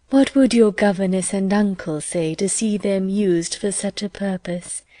 What would your governess and uncle say to see them used for such a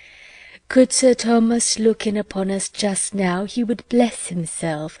purpose? Could Sir Thomas look in upon us just now, he would bless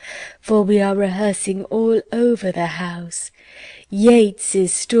himself, for we are rehearsing all over the house. Yates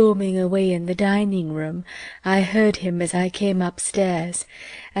is storming away in the dining-room. I heard him as I came upstairs,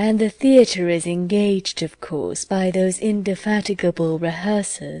 and the theatre is engaged, of course, by those indefatigable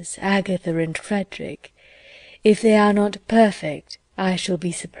rehearsers, Agatha and Frederick. If they are not perfect, I shall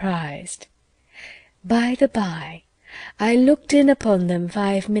be surprised. By the by, I looked in upon them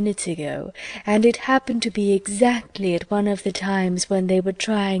 5 minutes ago, and it happened to be exactly at one of the times when they were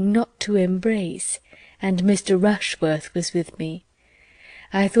trying not to embrace, and Mr. Rushworth was with me.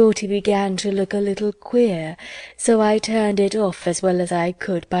 I thought he began to look a little queer, so I turned it off as well as I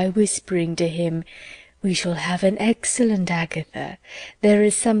could by whispering to him, "We shall have an excellent Agatha. There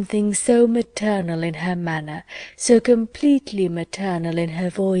is something so maternal in her manner, so completely maternal in her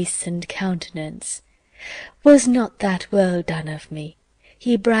voice and countenance. Was not that well done of me?"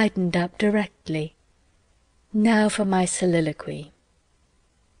 He brightened up directly. Now for my soliloquy.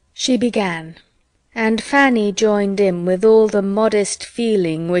 She began, and Fanny joined in with all the modest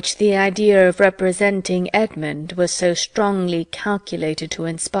feeling which the idea of representing Edmund was so strongly calculated to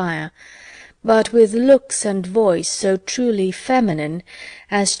inspire, but with looks and voice so truly feminine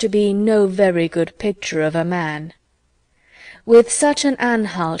as to be no very good picture of a man. With such an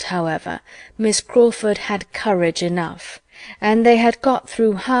Anhalt, however, Miss Crawford had courage enough, and they had got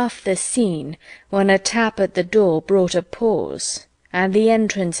through half the scene, when a tap at the door brought a pause, and the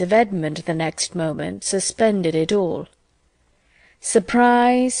entrance of Edmund the next moment suspended it all.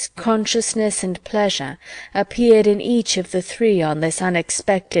 Surprise, consciousness, and pleasure appeared in each of the 3 on this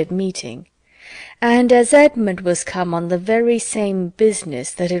unexpected meeting, and as Edmund was come on the very same business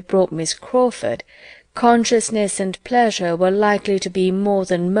that had brought Miss Crawford, consciousness and pleasure were likely to be more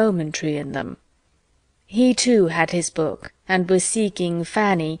than momentary in them. He too had his book, and was seeking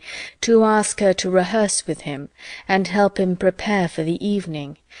Fanny to ask her to rehearse with him, and help him prepare for the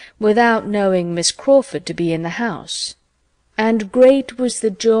evening, without knowing Miss Crawford to be in the house. And great was the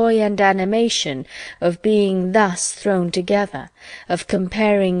joy and animation of being thus thrown together, of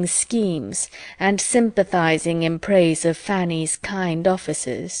comparing schemes, and sympathizing in praise of Fanny's kind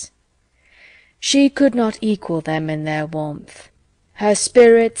offices. She could not equal them in their warmth. Her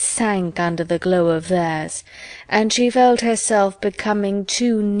spirits sank under the glow of theirs, and she felt herself becoming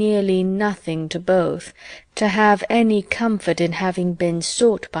too nearly nothing to both to have any comfort in having been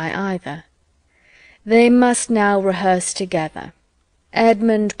sought by either. They must now rehearse together.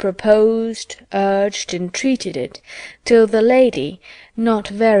 Edmund proposed, urged, entreated it, till the lady, not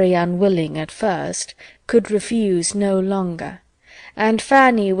very unwilling at first, could refuse no longer, and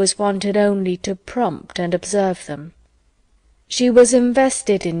Fanny was wanted only to prompt and observe them. She was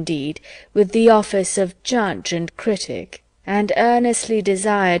invested, indeed, with the office of judge and critic, and earnestly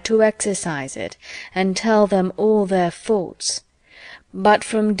desired to exercise it, and tell them all their faults. But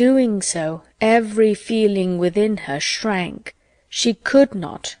from doing so, every feeling within her shrank. She could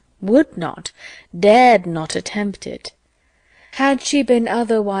not, would not, dared not attempt it. Had she been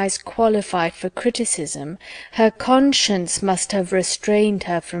otherwise qualified for criticism, her conscience must have restrained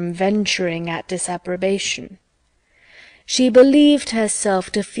her from venturing at disapprobation. She believed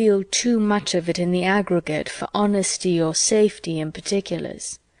herself to feel too much of it in the aggregate for honesty or safety in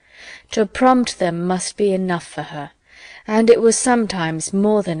particulars. To prompt them must be enough for her, and it was sometimes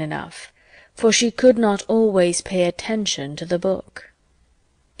more than enough, for she could not always pay attention to the book.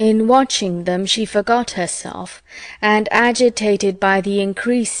 In watching them she forgot herself, and, agitated by the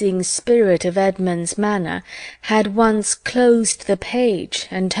increasing spirit of Edmund's manner, had once closed the page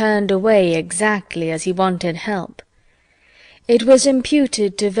and turned away exactly as he wanted help. It was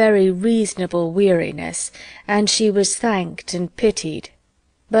imputed to very reasonable weariness, and she was thanked and pitied,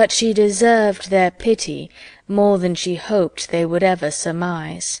 but she deserved their pity more than she hoped they would ever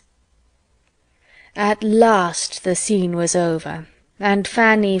surmise. At last the scene was over, and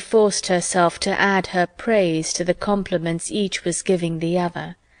Fanny forced herself to add her praise to the compliments each was giving the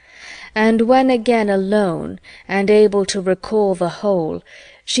other, and when again alone, and able to recall the whole,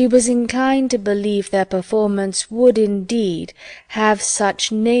 she was inclined to believe their performance would indeed have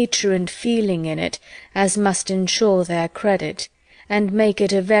such nature and feeling in it as must ensure their credit, and make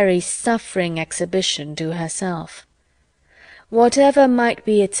it a very suffering exhibition to herself. Whatever might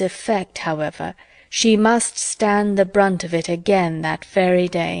be its effect, however, she must stand the brunt of it again that very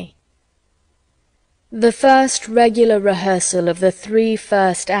day. The first regular rehearsal of the 3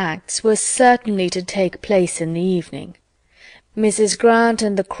 first acts was certainly to take place in the evening. Mrs. Grant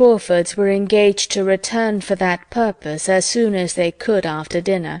and the Crawfords were engaged to return for that purpose as soon as they could after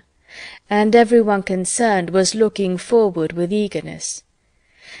dinner, and every-one concerned was looking forward with eagerness.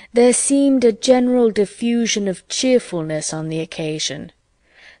 There seemed a general diffusion of cheerfulness on the occasion.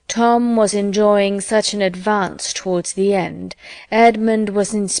 Tom was enjoying such an advance towards the end, Edmund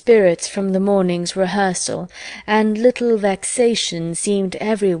was in spirits from the morning's rehearsal, and little vexation seemed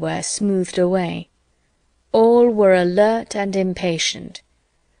everywhere smoothed away. All were alert and impatient.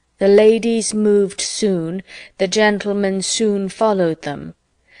 The ladies moved soon, the gentlemen soon followed them,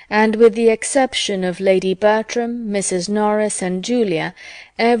 and with the exception of Lady Bertram, Mrs. Norris, and Julia,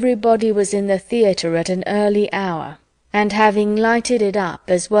 everybody was in the theatre at an early hour, and having lighted it up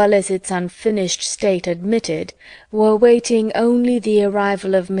as well as its unfinished state admitted, were waiting only the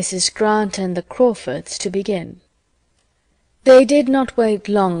arrival of Mrs. Grant and the Crawfords to begin. They did not wait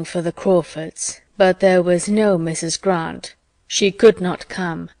long for the Crawfords, but there was no Mrs. Grant. She could not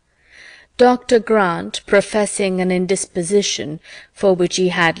come. Dr. Grant, professing an indisposition, for which he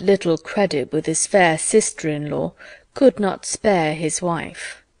had little credit with his fair sister-in-law, could not spare his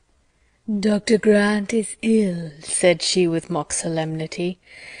wife. "Dr. Grant is ill," said she with mock solemnity.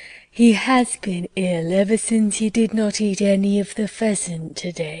 "He has been ill ever since he did not eat any of the pheasant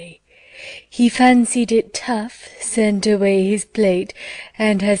to-day. He fancied it tough, sent away his plate,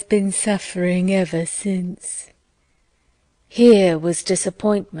 and has been suffering ever since." Here was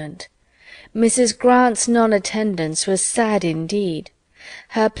disappointment. Mrs. Grant's non-attendance was sad indeed.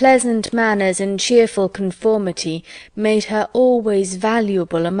 Her pleasant manners and cheerful conformity made her always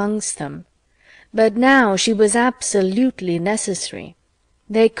valuable amongst them, but now she was absolutely necessary.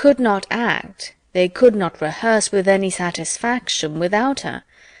 They could not act, they could not rehearse with any satisfaction without her.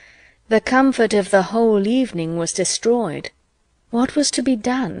 The comfort of the whole evening was destroyed. What was to be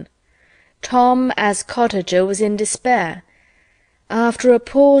done? Tom, as cottager, was in despair. After a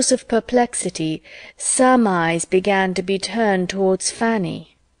pause of perplexity, some eyes began to be turned towards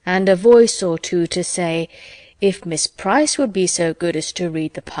Fanny, and a voice or two to say, if Miss Price would be so good as to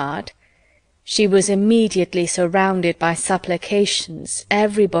read the part. She was immediately surrounded by supplications.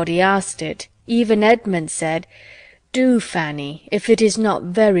 Everybody asked it. Even Edmund said, "Do, Fanny, if it is not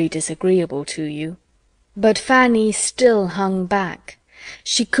very disagreeable to you." But Fanny still hung back.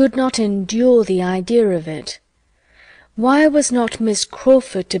 She could not endure the idea of it. Why was not Miss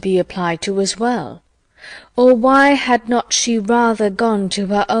Crawford to be applied to as well? Or why had not she rather gone to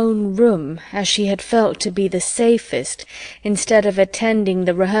her own room, as she had felt to be the safest, instead of attending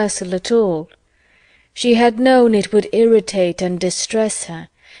the rehearsal at all? She had known it would irritate and distress her.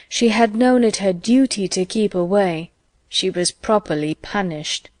 She had known it her duty to keep away. She was properly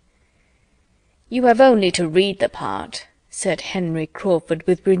punished. "You have only to read the part," said Henry Crawford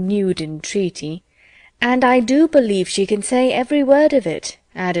with renewed entreaty. "And I do believe she can say every word of it,"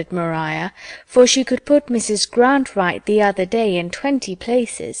 added Maria, "for she could put Mrs. Grant right the other day in 20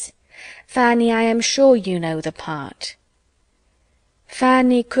 places. Fanny, I am sure you know the part."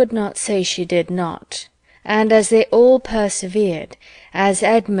 Fanny could not say she did not, and as they all persevered, as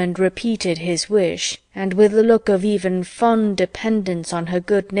Edmund repeated his wish, and with a look of even fond dependence on her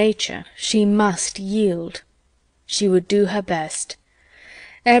good nature, she must yield. She would do her best.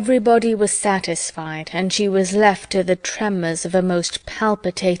 Everybody was satisfied, and she was left to the tremors of a most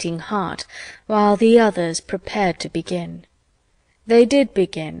palpitating heart, while the others prepared to begin. They did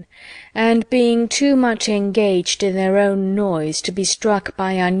begin, and being too much engaged in their own noise to be struck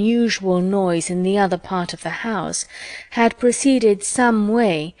by unusual noise in the other part of the house, had proceeded some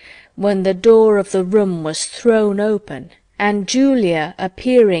way, when the door of the room was thrown open, and Julia,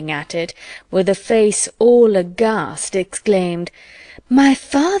 appearing at it, with a face all aghast, exclaimed, "My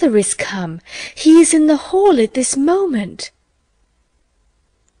father is come! He is in the hall at this moment!"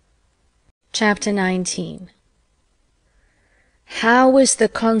 Chapter 19. How was the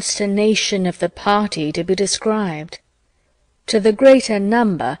consternation of the party to be described? To the greater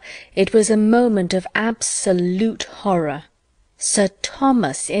number it was a moment of absolute horror. Sir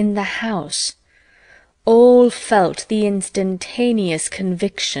Thomas in the house! All felt the instantaneous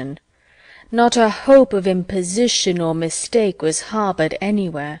conviction. Not a hope of imposition or mistake was harboured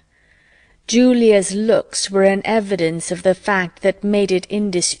anywhere. Julia's looks were an evidence of the fact that made it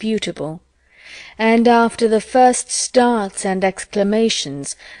indisputable. And after the first starts and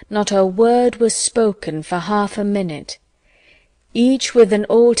exclamations, not a word was spoken for half a minute. Each with an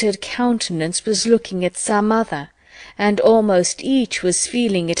altered countenance was looking at some other, and almost each was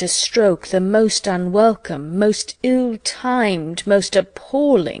feeling it a stroke the most unwelcome, most ill-timed, most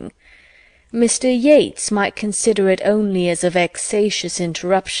appalling. Mr. Yates might consider it only as a vexatious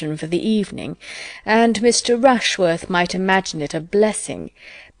interruption for the evening, and Mr. Rushworth might imagine it a blessing,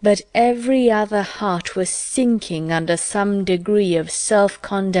 but every other heart was sinking under some degree of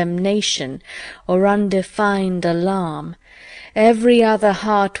self-condemnation or undefined alarm. Every other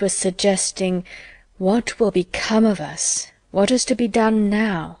heart was suggesting, "What will become of us? What is to be done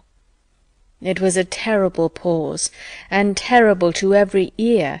now?" It was a terrible pause, and terrible to every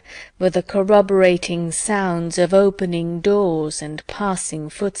ear were the corroborating sounds of opening doors and passing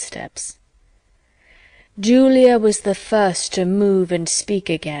footsteps. Julia was the first to move and speak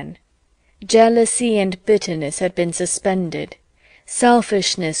again. Jealousy and bitterness had been suspended.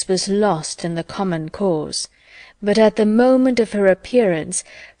 Selfishness was lost in the common cause. But at the moment of her appearance,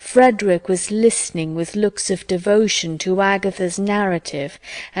 Frederick was listening with looks of devotion to Agatha's narrative,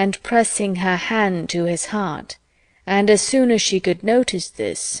 and pressing her hand to his heart. And as soon as she could notice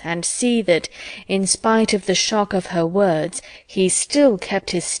this, and see that, in spite of the shock of her words, he still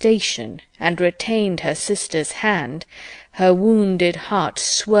kept his station, and retained her sister's hand, her wounded heart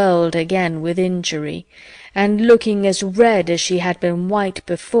swelled again with injury, and looking as red as she had been white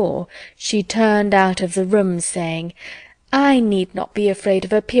before, she turned out of the room, saying, "I need not be afraid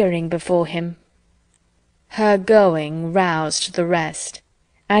of appearing before him." Her going roused the rest,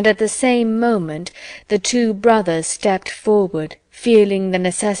 and at the same moment the two brothers stepped forward, feeling the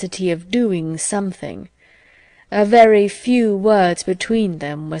necessity of doing something. A very few words between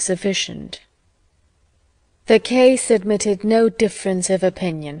them were sufficient. The case admitted no difference of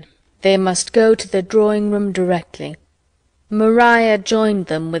opinion. They must go to the drawing-room directly. Maria joined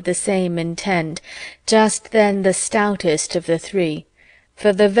them with the same intent, just then the stoutest of the three,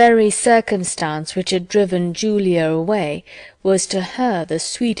 for the very circumstance which had driven Julia away was to her the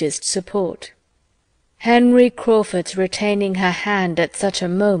sweetest support. Henry Crawford's retaining her hand at such a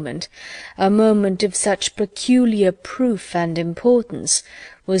moment of such peculiar proof and importance,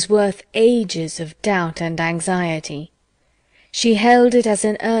 was worth ages of doubt and anxiety. She held it as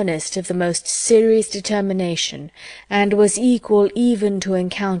an earnest of the most serious determination, and was equal even to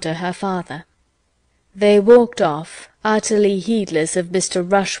encounter her father. They walked off, utterly heedless of Mr.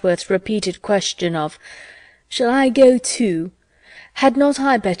 Rushworth's repeated question of, "Shall I go too? Had not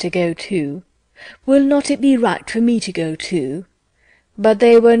I better go too? Will not it be right for me to go too?" But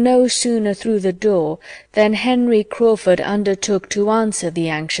they were no sooner through the door than Henry Crawford undertook to answer the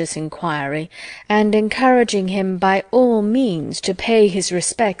anxious inquiry, and encouraging him by all means to pay his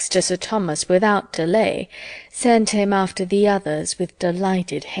respects to Sir Thomas without delay, sent him after the others with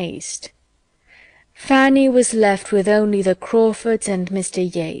delighted haste. Fanny was left with only the Crawfords and Mr.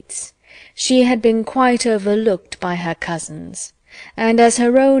 Yates. She had been quite overlooked by her cousins, and as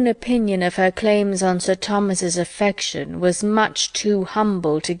her own opinion of her claims on Sir Thomas's affection was much too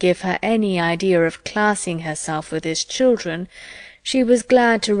humble to give her any idea of classing herself with his children, she was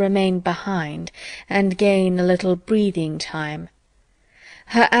glad to remain behind, and gain a little breathing time.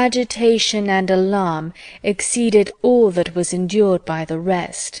 Her agitation and alarm exceeded all that was endured by the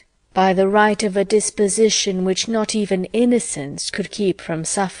rest, by the right of a disposition which not even innocence could keep from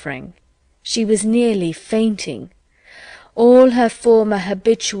suffering. She was nearly fainting. All her former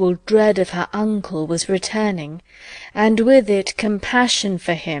habitual dread of her uncle was returning, and with it compassion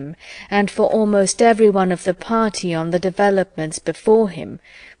for him, and for almost every one of the party on the developments before him,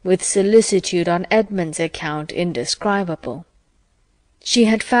 with solicitude on Edmund's account indescribable. She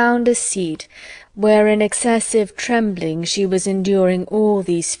had found a seat where in excessive trembling she was enduring all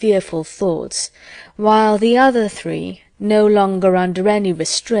these fearful thoughts, while the other three, no longer under any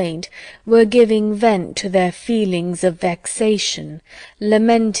restraint, were giving vent to their feelings of vexation,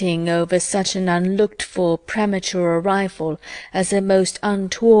 lamenting over such an unlooked-for premature arrival as a most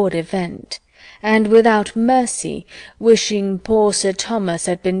untoward event, and without mercy wishing poor Sir Thomas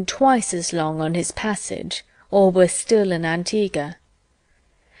had been twice as long on his passage, or were still in Antigua.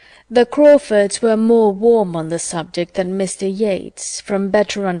 The Crawfords were more warm on the subject than Mr. Yates, from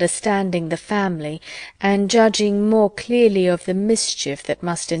better understanding the family, and judging more clearly of the mischief that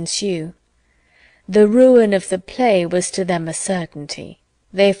must ensue. The ruin of the play was to them a certainty.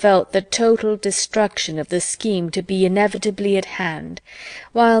 They felt the total destruction of the scheme to be inevitably at hand,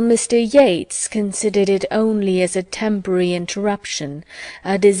 while Mr. Yates considered it only as a temporary interruption,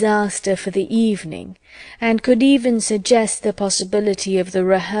 a disaster for the evening, and could even suggest the possibility of the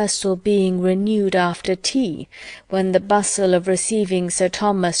rehearsal being renewed after tea, when the bustle of receiving Sir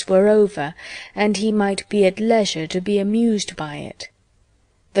Thomas were over, and he might be at leisure to be amused by it.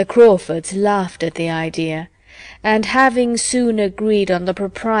 The Crawfords laughed at the idea, and having soon agreed on the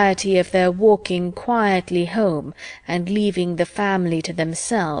propriety of their walking quietly home and leaving the family to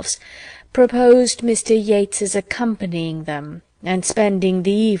themselves, proposed Mr. Yates's accompanying them, and spending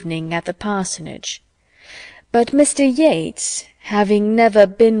the evening at the parsonage. But Mr. Yates, having never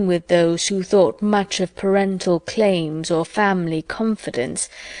been with those who thought much of parental claims or family confidence,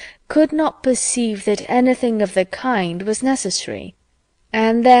 could not perceive that anything of the kind was necessary,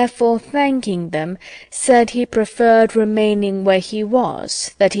 and therefore thanking them, said he preferred remaining where he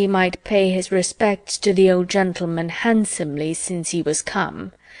was, that he might pay his respects to the old gentleman handsomely since he was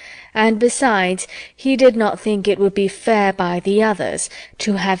come, and besides he did not think it would be fair by the others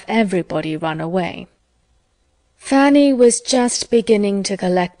to have everybody run away. Fanny was just beginning to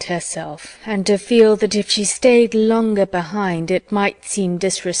collect herself, and to feel that if she stayed longer behind it might seem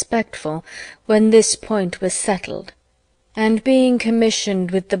disrespectful, when this point was settled, and being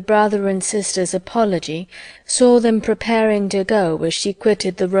commissioned with the brother and sister's apology, saw them preparing to go as she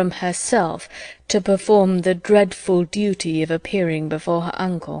quitted the room herself to perform the dreadful duty of appearing before her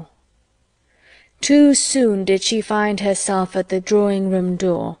uncle. Too soon did she find herself at the drawing-room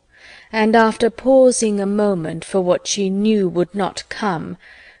door, and after pausing a moment for what she knew would not come,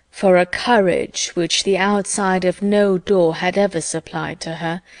 for a courage which the outside of no door had ever supplied to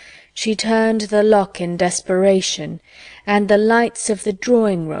her, she turned the lock in desperation, and the lights of the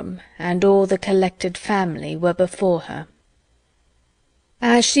drawing-room and all the collected family were before her.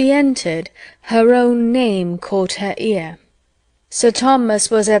 As she entered, her own name caught her ear. Sir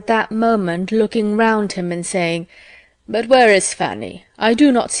Thomas was at that moment looking round him and saying, "But where is Fanny? I do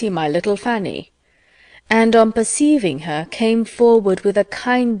not see my little Fanny," and on perceiving her came forward with a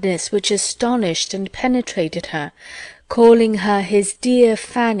kindness which astonished and penetrated her, calling her his dear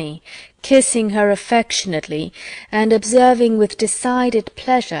Fanny, kissing her affectionately, and observing with decided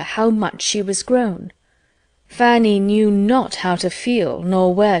pleasure how much she was grown. Fanny knew not how to feel,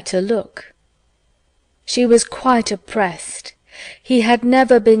 nor where to look. She was quite oppressed. He had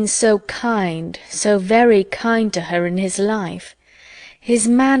never been so kind, so very kind to her in his life. His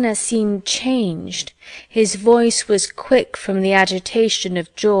manner seemed changed, his voice was quick from the agitation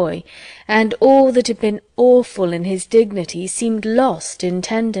of joy, and all that had been awful in his dignity seemed lost in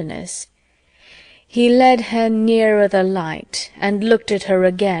tenderness. He led her nearer the light, and looked at her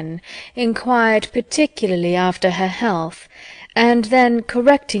again, inquired particularly after her health, and then,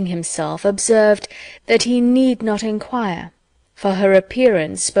 correcting himself, observed that he need not inquire, for her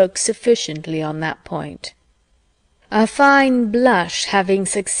appearance spoke sufficiently on that point. A fine blush having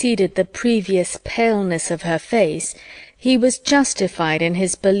succeeded the previous paleness of her face, he was justified in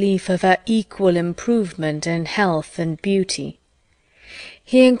his belief of her equal improvement in health and beauty.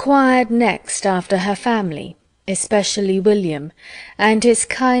 He inquired next after her family, especially William, and his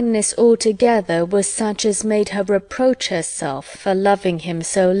kindness altogether was such as made her reproach herself for loving him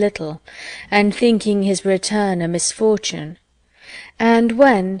so little, and thinking his return a misfortune. And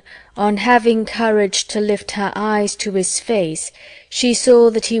when, on having courage to lift her eyes to his face, she saw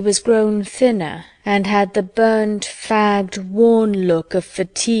that he was grown thinner, and had the burnt, fagged, worn look of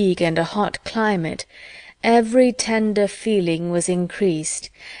fatigue and a hot climate, every tender feeling was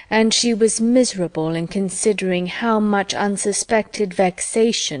increased, and she was miserable in considering how much unsuspected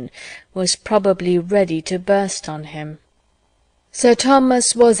vexation was probably ready to burst on him. Sir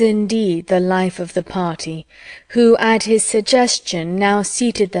Thomas was indeed the life of the party, who at his suggestion now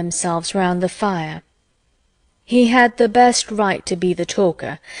seated themselves round the fire. He had the best right to be the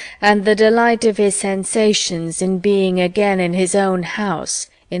talker, and the delight of his sensations in being again in his own house,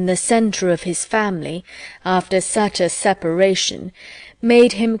 in the centre of his family, after such a separation,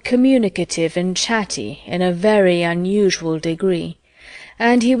 made him communicative and chatty in a very unusual degree,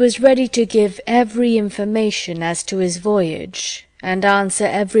 and he was ready to give every information as to his voyage, and answer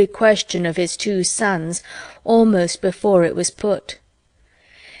every question of his two sons almost before it was put.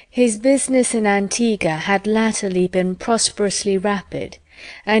 His business in Antigua had latterly been prosperously rapid,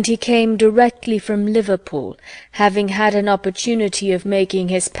 and he came directly from Liverpool, having had an opportunity of making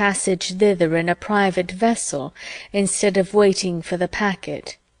his passage thither in a private vessel, instead of waiting for the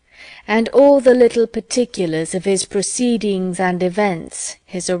packet; and all the little particulars of his proceedings and events,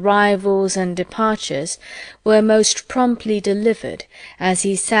 his arrivals and departures, were most promptly delivered, as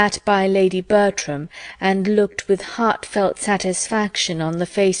he sat by Lady Bertram, and looked with heartfelt satisfaction on the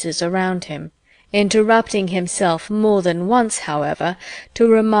faces around him, interrupting himself more than once, however, to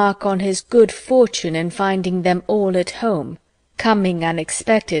remark on his good fortune in finding them all at home, coming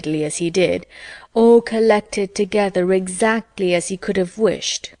unexpectedly as he did, all collected together exactly as he could have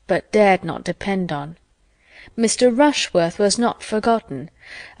wished, but dared not depend on. Mr. Rushworth was not forgotten.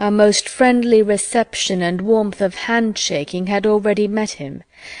 A most friendly reception and warmth of hand-shaking had already met him,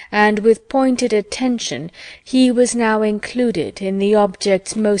 and with pointed attention he was now included in the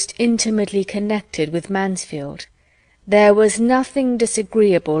objects most intimately connected with Mansfield. There was nothing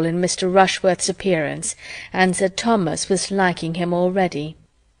disagreeable in Mr. Rushworth's appearance, and Sir Thomas was liking him already.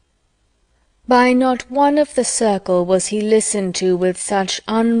 By not one of the circle was he listened to with such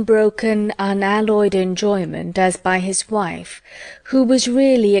unbroken, unalloyed enjoyment as by his wife, who was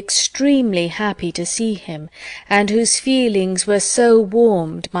really extremely happy to see him, and whose feelings were so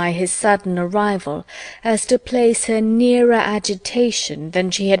warmed by his sudden arrival as to place her nearer agitation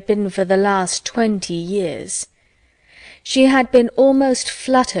than she had been for the last 20 years. She had been almost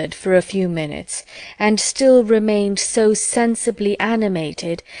fluttered for a few minutes, and still remained so sensibly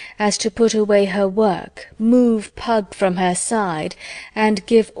animated as to put away her work, move Pug from her side, and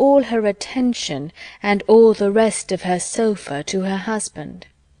give all her attention and all the rest of her sofa to her husband.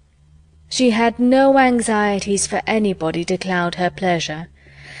 She had no anxieties for anybody to cloud her pleasure.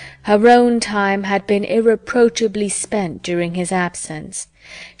 Her own time had been irreproachably spent during his absence.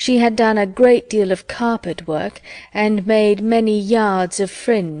 She had done a great deal of carpet work, and made many yards of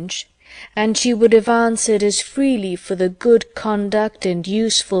fringe, and she would have answered as freely for the good conduct and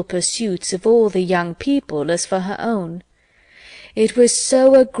useful pursuits of all the young people as for her own. It was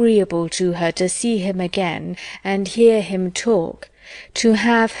so agreeable to her to see him again, and hear him talk, to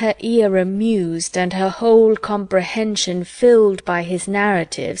have her ear amused and her whole comprehension filled by his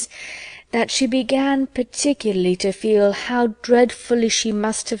narratives, that she began particularly to feel how dreadfully she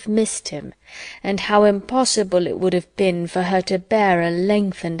must have missed him, and how impossible it would have been for her to bear a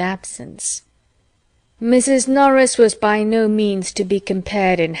lengthened absence. Mrs. Norris was by no means to be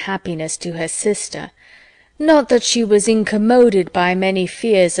compared in happiness to her sister. Not that she was incommoded by many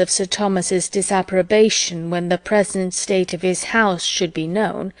fears of Sir Thomas's disapprobation when the present state of his house should be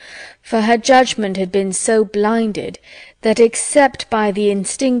known, for her judgment had been so blinded that, except by the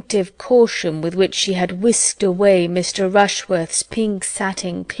instinctive caution with which she had whisked away Mr. Rushworth's pink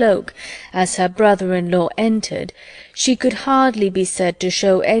satin cloak as her brother-in-law entered, she could hardly be said to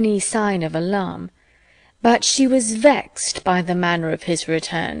show any sign of alarm. But she was vexed by the manner of his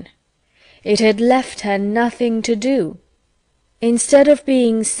return. It had left her nothing to do. Instead of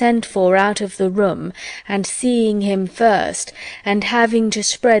being sent for out of the room, and seeing him first, and having to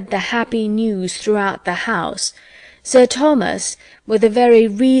spread the happy news throughout the house, Sir Thomas, with a very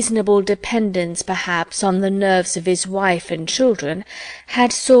reasonable dependence perhaps on the nerves of his wife and children,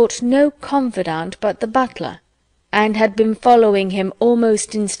 had sought no confidant but the butler, and had been following him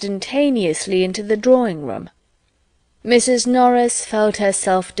almost instantaneously into the drawing-room. Mrs. Norris felt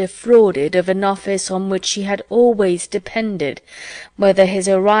herself defrauded of an office on which she had always depended, whether his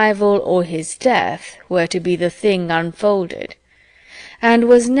arrival or his death were to be the thing unfolded, and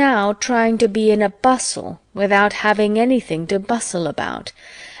was now trying to be in a bustle without having anything to bustle about,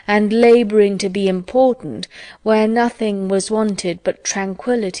 and labouring to be important where nothing was wanted but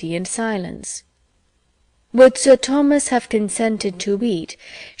tranquillity and silence. Would Sir Thomas have consented to eat,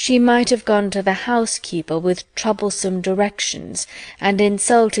 she might have gone to the housekeeper with troublesome directions, and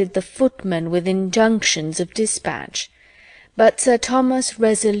insulted the footman with injunctions of dispatch. But Sir Thomas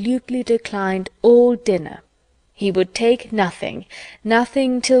resolutely declined all dinner. He would take nothing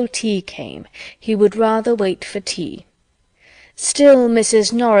till tea came. He would rather wait for tea. Still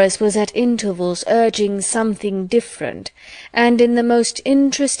Mrs. Norris was at intervals urging something different, and in the most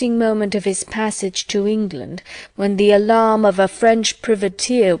interesting moment of his passage to England, when the alarm of a French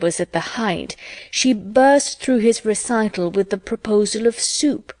privateer was at the height, she burst through his recital with the proposal of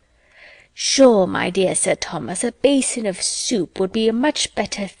soup. "Sure, my dear Sir Thomas, a basin of soup would be a much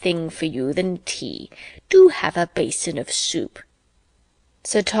better thing for you than tea. Do have a basin of soup."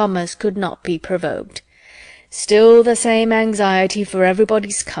 Sir Thomas could not be provoked. "Still the same anxiety for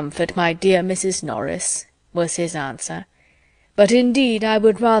everybody's comfort, my dear Mrs. Norris," was his answer. "But indeed I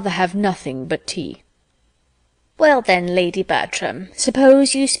would rather have nothing but tea." "Well then, Lady Bertram,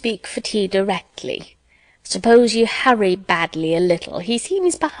 suppose you speak for tea directly. Suppose you hurry badly a little. He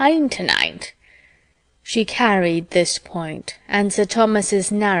seems behind to-night." She carried this point, and Sir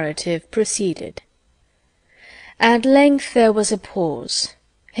Thomas's narrative proceeded. At length there was a pause.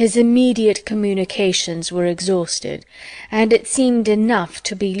 His immediate communications were exhausted, and it seemed enough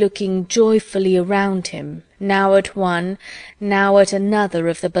to be looking joyfully around him, now at one, now at another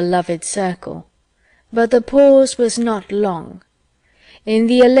of the beloved circle. But the pause was not long. In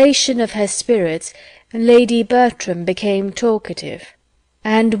the elation of her spirits, Lady Bertram became talkative.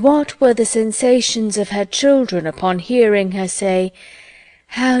 And what were the sensations of her children upon hearing her say,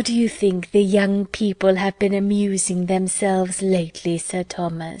 "How do you think the young people have been amusing themselves lately, Sir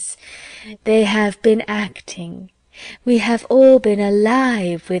Thomas? They have been acting. We have all been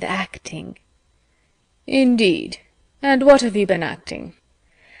alive with acting." "Indeed! And what have you been acting?"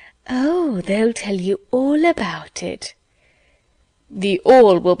 "Oh, they'll tell you all about it." "The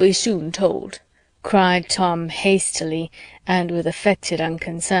all will be soon told," cried Tom hastily, and with affected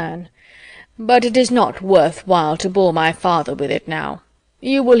unconcern. "But it is not worth while to bore my father with it now.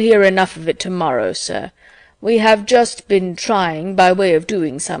 You will hear enough of it to-morrow, sir. We have just been trying, by way of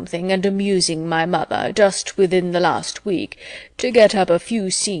doing something, and amusing my mother, just within the last week, to get up a few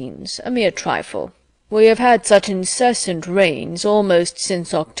scenes, a mere trifle. We have had such incessant rains, almost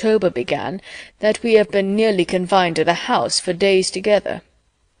since October began, that we have been nearly confined to the house for days together.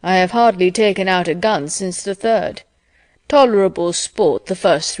 I have hardly taken out a gun since the 3rd. Tolerable sport the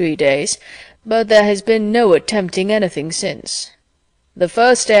first 3 days, but there has been no attempting anything since. The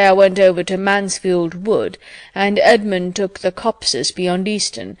first day I went over to Mansfield Wood, and Edmund took the copses beyond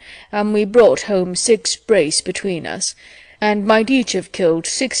Easton, and we brought home 6 brace between us, and might each have killed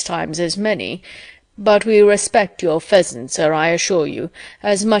 6 times as many, but we respect your pheasant, sir, I assure you,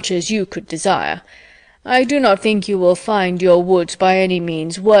 as much as you could desire. I do not think you will find your woods by any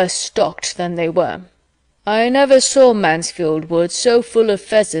means worse stocked than they were. I never saw Mansfield Wood so full of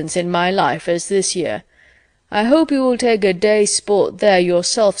pheasants in my life as this year. I hope you will take a day's sport there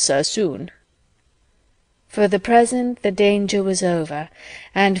yourself, sir, soon." For the present the danger was over,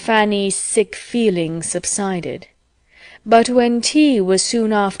 and Fanny's sick feeling subsided. But when tea was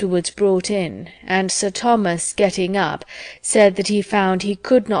soon afterwards brought in, and Sir Thomas, getting up, said that he found he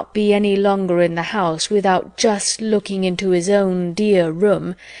could not be any longer in the house without just looking into his own dear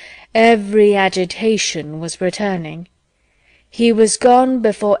room, every agitation was returning. He was gone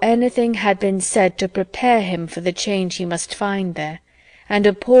before anything had been said to prepare him for the change he must find there, and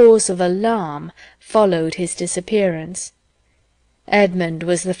a pause of alarm followed his disappearance. Edmund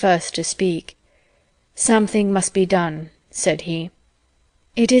was the first to speak. "Something must be done," said he.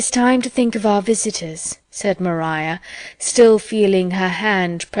 "It is time to think of our visitors," said Maria, still feeling her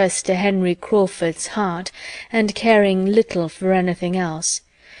hand pressed to Henry Crawford's heart, and caring little for anything else.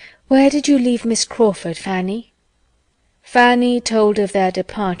 "Where did you leave Miss Crawford, Fanny?" Fanny told of their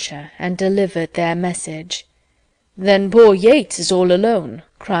departure, and delivered their message. "Then poor Yates is all alone,"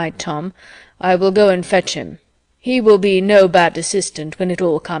 cried Tom. "I will go and fetch him. He will be no bad assistant when it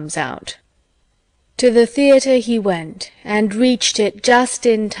all comes out." To the theatre he went, and reached it just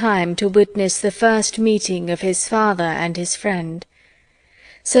in time to witness the first meeting of his father and his friend.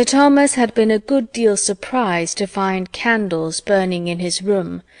 Sir Thomas had been a good deal surprised to find candles burning in his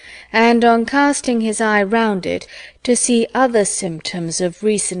room, and on casting his eye round it, to see other symptoms of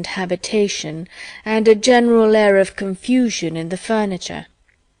recent habitation, and a general air of confusion in the furniture.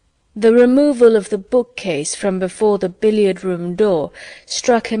 The removal of the bookcase from before the billiard-room door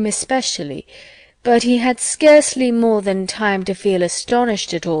struck him especially, but he had scarcely more than time to feel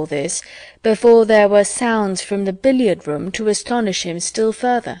astonished at all this, before there were sounds from the billiard-room to astonish him still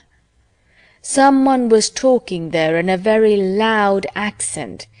further. Some one was talking there in a very loud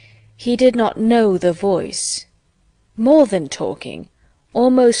accent. He did not know the voice. More than talking,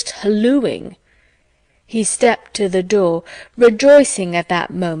 almost hallooing. He stepped to the door, rejoicing at that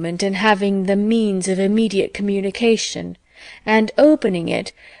moment in having the means of immediate communication, and opening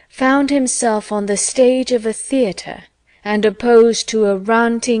it, found himself on the stage of a theatre, and opposed to a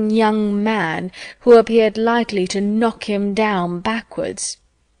ranting young man who appeared likely to knock him down backwards.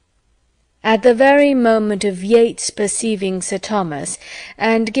 At the very moment of Yates perceiving Sir Thomas,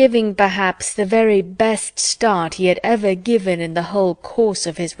 and giving perhaps the very best start he had ever given in the whole course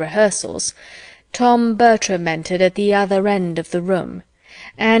of his rehearsals, Tom Bertram entered at the other end of the room,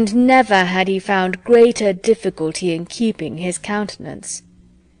 and never had he found greater difficulty in keeping his countenance.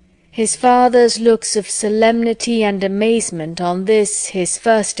 His father's looks of solemnity and amazement on this his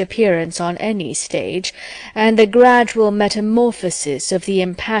first appearance on any stage, and the gradual metamorphosis of the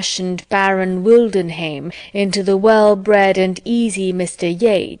impassioned Baron Wildenheim into the well-bred and easy Mr.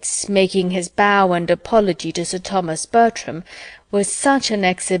 Yates, making his bow and apology to Sir Thomas Bertram, was such an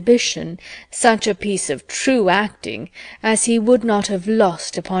exhibition, such a piece of true acting, as he would not have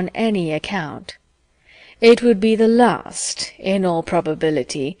lost upon any account. It would be the last, in all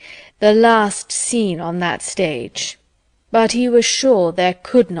probability, the last scene on that stage, but he was sure there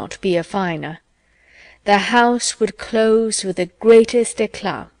could not be a finer. The house would close with the greatest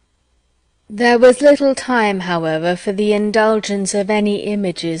éclat. There was little time, however, for the indulgence of any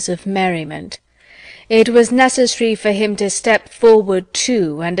images of merriment. It was necessary for him to step forward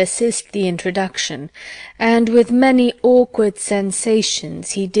too and assist the introduction, and with many awkward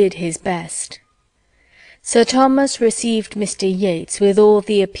sensations he did his best. Sir Thomas received Mr. Yates with all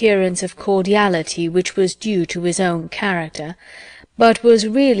the appearance of cordiality which was due to his own character, but was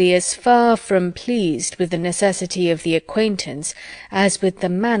really as far from pleased with the necessity of the acquaintance as with the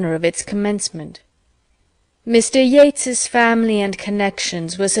manner of its commencement. Mr. Yates's family and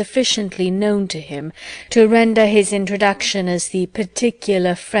connections were sufficiently known to him to render his introduction as the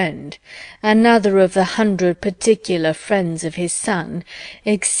particular friend, another of the 100 particular friends of his son,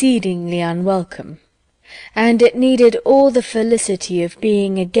 exceedingly unwelcome, and it needed all the felicity of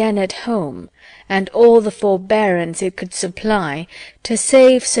being again at home, and all the forbearance it could supply, to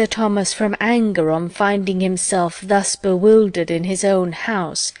save Sir Thomas from anger on finding himself thus bewildered in his own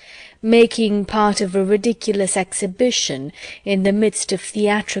house, making part of a ridiculous exhibition in the midst of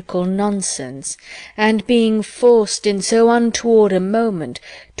theatrical nonsense, and being forced in so untoward a moment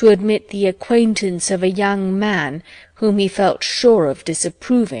to admit the acquaintance of a young man whom he felt sure of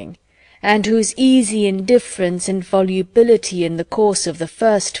disapproving, and whose easy indifference and volubility in the course of the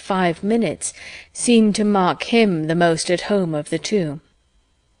first 5 minutes seemed to mark him the most at home of the two.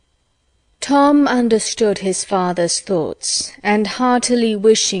 Tom understood his father's thoughts, and heartily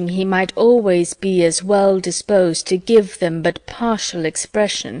wishing he might always be as well disposed to give them but partial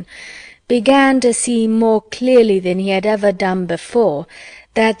expression, began to see more clearly than he had ever done before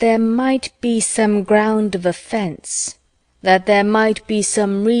that there might be some ground of offence, that there might be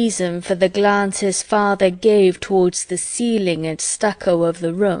some reason for the glance his father gave towards the ceiling and stucco of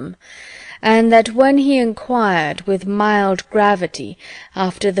the room, and that when he inquired with mild gravity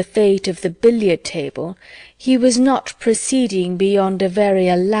after the fate of the billiard-table, he was not proceeding beyond a very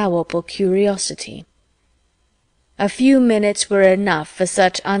allowable curiosity. A few minutes were enough for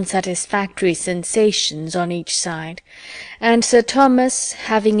such unsatisfactory sensations on each side, and Sir Thomas,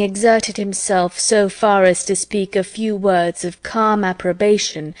 having exerted himself so far as to speak a few words of calm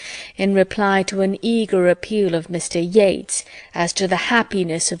approbation in reply to an eager appeal of Mr. Yates as to the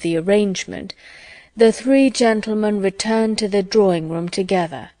happiness of the arrangement, the 3 gentlemen returned to the drawing-room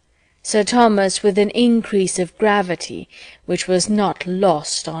together, Sir Thomas with an increase of gravity which was not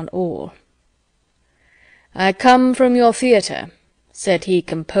lost on all. "I come from your theatre," said he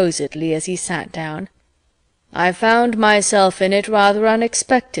composedly as he sat down. "I found myself in it rather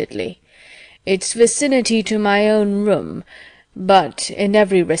unexpectedly. Its vicinity to my own room, but in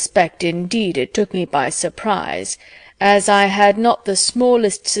every respect indeed it took me by surprise, as I had not the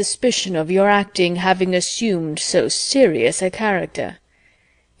smallest suspicion of your acting having assumed so serious a character.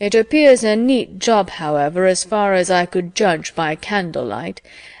 It appears a neat job, however, as far as I could judge by candlelight,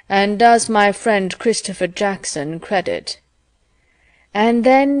 and does my friend Christopher Jackson credit." And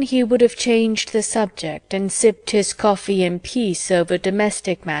then he would have changed the subject, and sipped his coffee in peace over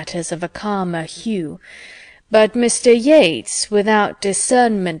domestic matters of a calmer hue, but Mr. Yates, without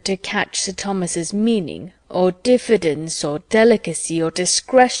discernment to catch Sir Thomas's meaning, or diffidence, or delicacy, or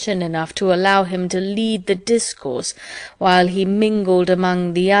discretion enough to allow him to lead the discourse while he mingled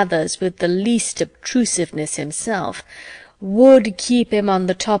among the others with the least obtrusiveness himself, would keep him on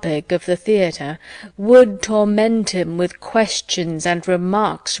the topic of the theatre, would torment him with questions and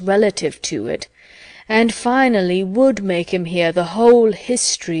remarks relative to it, and finally would make him hear the whole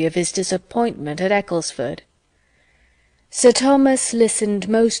history of his disappointment at Ecclesford. Sir Thomas listened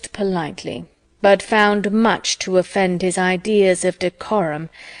most politely, but found much to offend his ideas of decorum,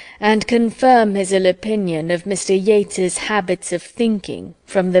 and confirm his ill opinion of Mr. Yates's habits of thinking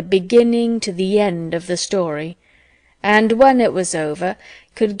from the beginning to the end of the story, and when it was over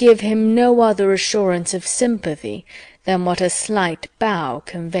could give him no other assurance of sympathy than what a slight bow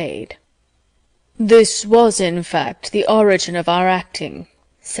conveyed. "This was, in fact, the origin of our acting,"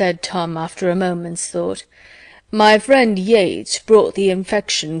 said Tom after a moment's thought. "My friend Yates brought the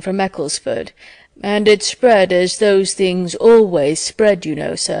infection from Ecclesford, and it spread as those things always spread, you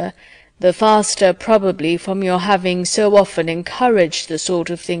know, sir, the faster probably from your having so often encouraged the sort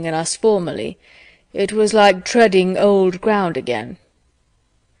of thing in us formerly. It was like treading old ground again."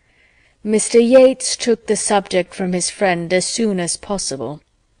 Mr. Yates took the subject from his friend as soon as possible,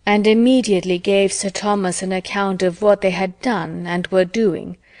 and immediately gave Sir Thomas an account of what they had done and were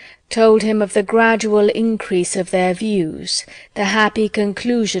doing, told him of the gradual increase of their views, the happy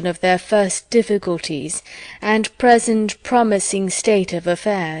conclusion of their first difficulties, and present promising state of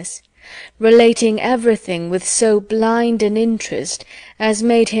affairs, relating everything with so blind an interest as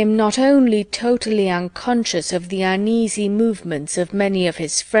made him not only totally unconscious of the uneasy movements of many of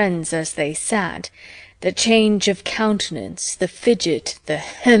his friends as they sat, the change of countenance, the fidget, the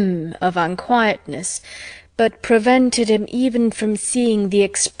hem of unquietness, but prevented him even from seeing the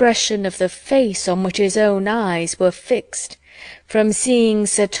expression of the face on which his own eyes were fixed, from seeing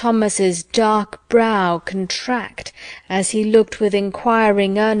Sir Thomas's dark brow contract as he looked with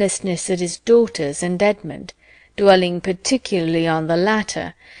inquiring earnestness at his daughters and Edmund, dwelling particularly on the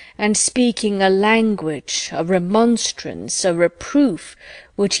latter, and speaking a language, a remonstrance, a reproof,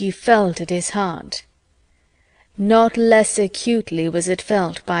 which he felt at his heart. Not less acutely was it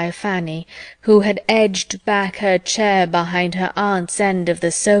felt by Fanny, who had edged back her chair behind her aunt's end of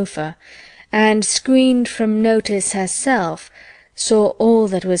the sofa, and, screened from notice herself, saw all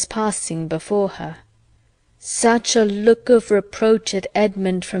that was passing before her. Such a look of reproach at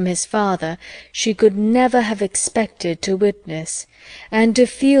Edmund from his father she could never have expected to witness, and to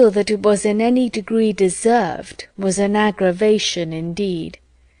feel that it was in any degree deserved was an aggravation indeed.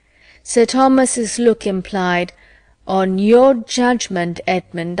 Sir Thomas's look implied, "On your judgment,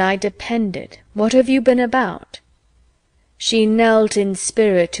 Edmund, I depended. What have you been about?" She knelt in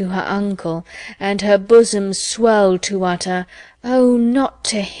spirit to her uncle, and her bosom swelled to utter, "Oh, not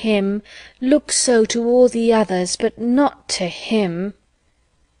to him! Look so to all the others, but not to him!"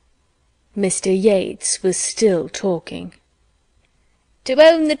 Mr. Yates was still talking. "To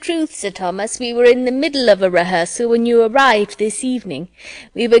own the truth, Sir Thomas, we were in the middle of a rehearsal when you arrived this evening.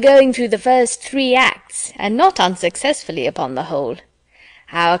 We were going through the first 3 acts, and not unsuccessfully upon the whole.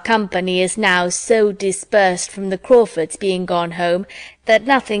 Our company is now so dispersed from the Crawfords being gone home, that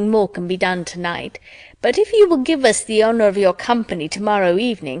nothing more can be done to-night. But if you will give us the honour of your company to-morrow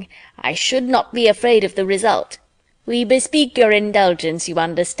evening, I should not be afraid of the result. We bespeak your indulgence, you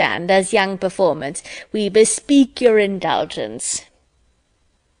understand, as young performers. We bespeak your indulgence."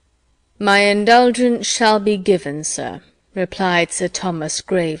 "My indulgence shall be given, sir," replied Sir Thomas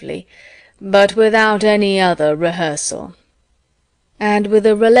gravely, "but without any other rehearsal." And with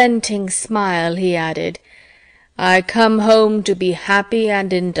a relenting smile he added, "I come home to be happy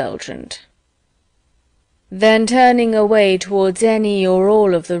and indulgent." Then turning away towards any or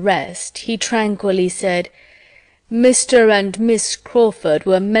all of the rest, he tranquilly said, "Mr. and Miss Crawford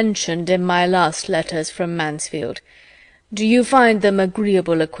were mentioned in my last letters from Mansfield. Do you find them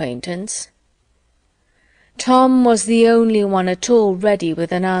agreeable acquaintance?" Tom was the only one at all ready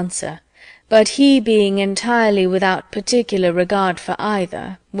with an answer, but he being entirely without particular regard for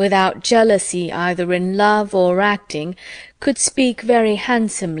either, without jealousy either in love or acting, could speak very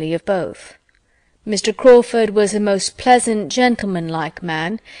handsomely of both. Mr. Crawford was a most pleasant gentlemanlike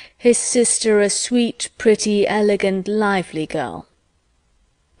man, his sister a sweet, pretty, elegant, lively girl.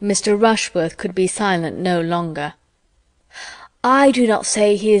 Mr. Rushworth could be silent no longer. "I do not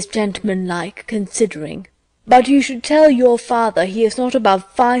say he is gentlemanlike, considering. But you should tell your father he is not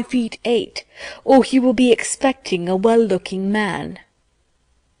above 5 feet 8, or he will be expecting a well-looking man."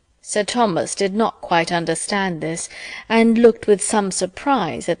 Sir Thomas did not quite understand this, and looked with some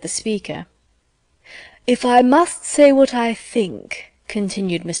surprise at the speaker. "If I must say what I think,"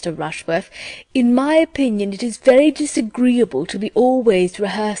 continued Mr. Rushworth, "in my opinion it is very disagreeable to be always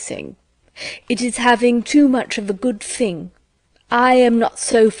rehearsing. It is having too much of a good thing. I am not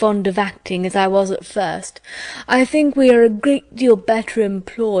so fond of acting as I was at first. I think we are a great deal better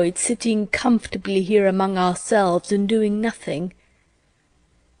employed sitting comfortably here among ourselves and doing nothing."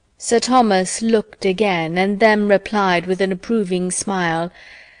 Sir Thomas looked again, and then replied with an approving smile,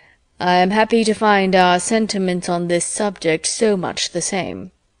 "I am happy to find our sentiments on this subject so much the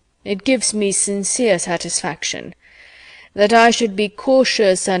same. It gives me sincere satisfaction. That I should be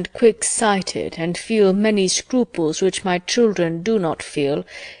cautious and quick-sighted, and feel many scruples which my children do not feel,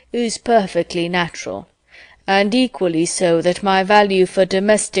 is perfectly natural, and equally so that my value for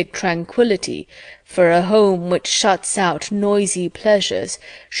domestic tranquillity, for a home which shuts out noisy pleasures,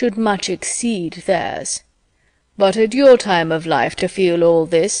 should much exceed theirs. But at your time of life to feel all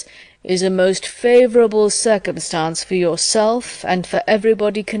this is a most favourable circumstance for yourself and for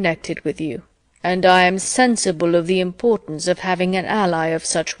everybody connected with you, and I am sensible of the importance of having an ally of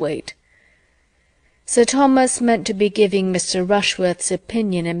such weight." Sir Thomas meant to be giving Mr. Rushworth's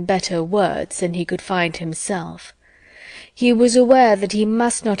opinion in better words than he could find himself. He was aware that he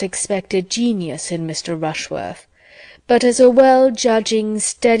must not expect a genius in Mr. Rushworth, but as a well-judging,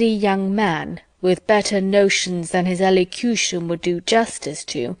 steady young man, with better notions than his elocution would do justice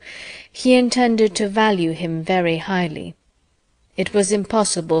to, he intended to value him very highly. It was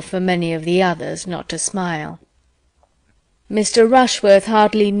impossible for many of the others not to smile. Mr. Rushworth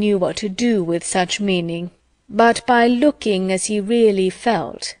hardly knew what to do with such meaning, but by looking as he really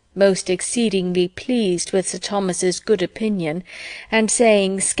felt, most exceedingly pleased with Sir Thomas's good opinion, and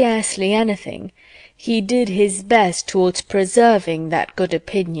saying scarcely anything, he did his best towards preserving that good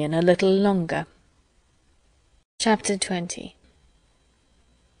opinion a little longer. Chapter 20.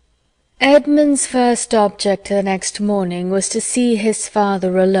 Edmund's first object the next morning was to see his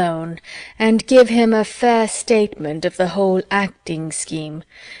father alone, and give him a fair statement of the whole acting scheme,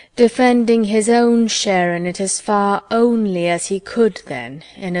 defending his own share in it as far only as he could then,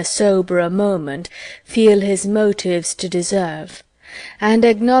 in a soberer moment, feel his motives to deserve, and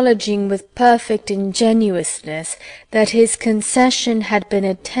acknowledging with perfect ingenuousness that his concession had been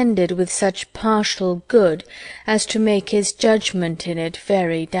attended with such partial good as to make his judgment in it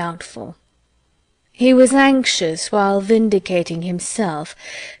very doubtful. He was anxious, while vindicating himself,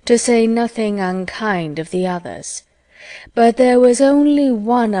 to say nothing unkind of the others, but there was only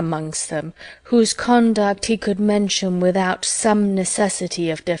one amongst them whose conduct he could mention without some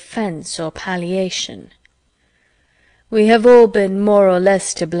necessity of defence or palliation. "We have all been more or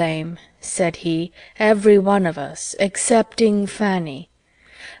less to blame," said he, "every one of us, excepting Fanny.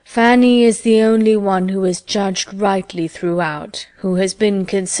 Fanny is the only one who has judged rightly throughout, who has been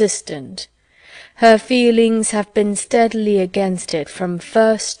consistent. Her feelings have been steadily against it from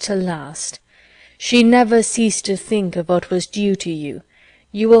first to last. She never ceased to think of what was due to you.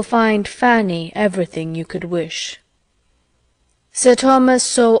 You will find Fanny everything you could wish." Sir Thomas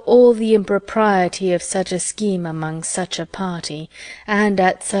saw all the impropriety of such a scheme among such a party, and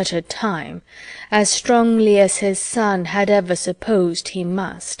at such a time, as strongly as his son had ever supposed he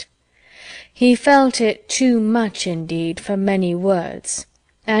must. He felt it too much indeed for many words,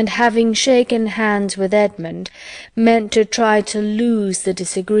 and having shaken hands with Edmund, meant to try to lose the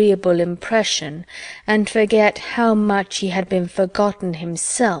disagreeable impression, and forget how much he had been forgotten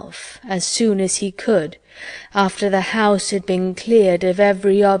himself as soon as he could, after the house had been cleared of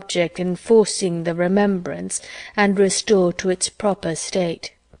every object enforcing the remembrance, and restored to its proper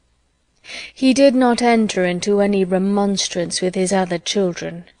state. He did not enter into any remonstrance with his other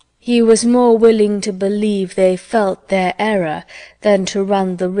children. He was more willing to believe they felt their error than to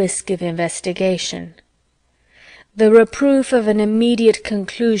run the risk of investigation. The reproof of an immediate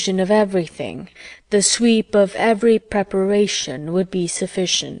conclusion of everything, the sweep of every preparation, would be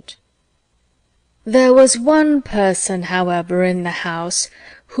sufficient. There was one person, however, in the house,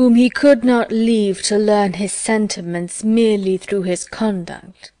 whom he could not leave to learn his sentiments merely through his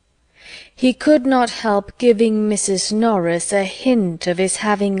conduct. He could not help giving Mrs. Norris a hint of his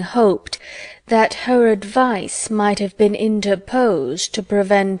having hoped that her advice might have been interposed to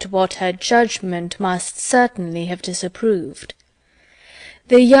prevent what her judgment must certainly have disapproved.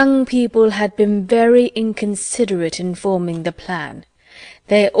 The young people had been very inconsiderate in forming the plan.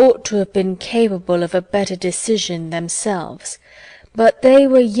 They ought to have been capable of a better decision themselves, but they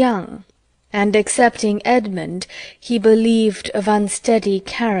were young, and excepting Edmund, he believed of unsteady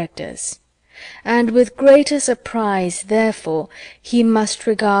characters, and with greater surprise, therefore, he must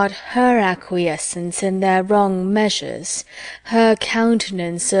regard her acquiescence in their wrong measures, her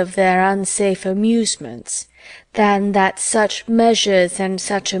countenance of their unsafe amusements, than that such measures and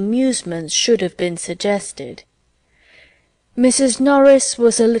such amusements should have been suggested. Mrs. Norris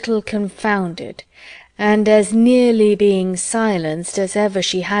was a little confounded, and as nearly being silenced as ever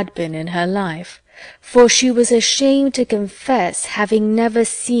she had been in her life, for she was ashamed to confess having never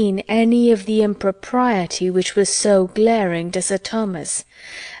seen any of the impropriety which was so glaring to Sir Thomas,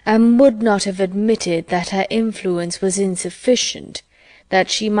 and would not have admitted that her influence was insufficient, that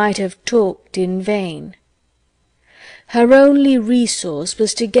she might have talked in vain. Her only resource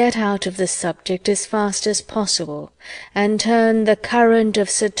was to get out of the subject as fast as possible, and turn the current of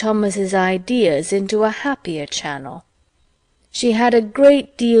Sir Thomas's ideas into a happier channel. She had a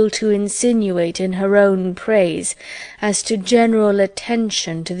great deal to insinuate in her own praise as to general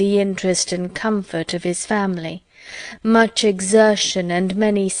attention to the interest and comfort of his family, much exertion and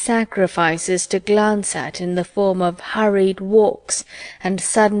many sacrifices to glance at in the form of hurried walks and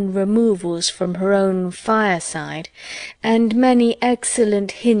sudden removals from her own fireside, and many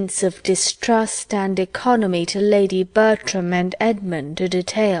excellent hints of distrust and economy to Lady Bertram and Edmund to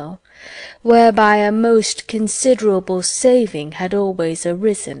detail, whereby a most considerable saving had always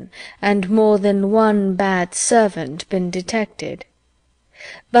arisen, and more than one bad servant been detected.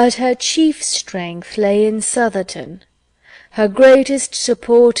 But her chief strength lay in Southerton. Her greatest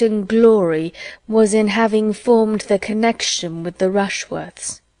support and glory was in having formed the connection with the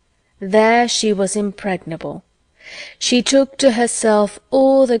Rushworths. There she was impregnable. She took to herself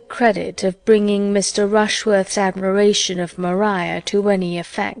all the credit of bringing Mr. Rushworth's admiration of Maria to any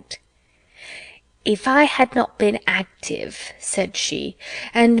effect. "If I had not been active," said she,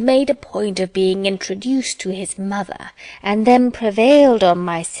 "and made a point of being introduced to his mother, and then prevailed on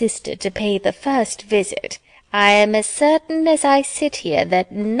my sister to pay the first visit, I am as certain as I sit here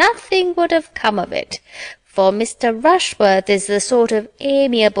that nothing would have come of it, for Mr. Rushworth is the sort of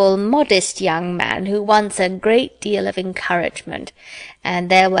amiable, modest young man who wants a great deal of encouragement, and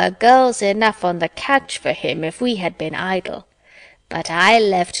there were girls enough on the catch for him if we had been idle. But I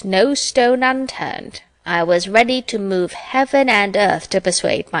left no stone unturned. I was ready to move heaven and earth to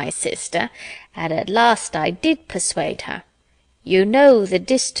persuade my sister, and at last I did persuade her. You know the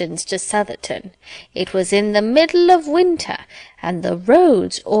distance to Southerton. It was in the middle of winter, and the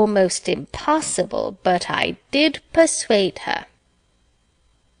roads almost impassable, but I did persuade her."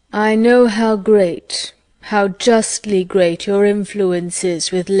 "I know how great, how justly great your influence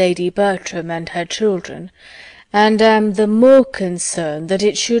is with Lady Bertram and her children, and am the more concerned that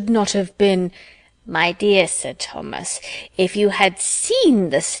it should not have been—" "My dear Sir Thomas, if you had seen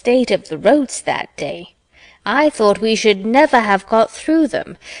the state of the roads that day! I thought we should never have got through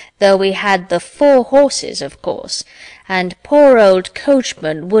them, though we had the 4 horses, of course, and poor old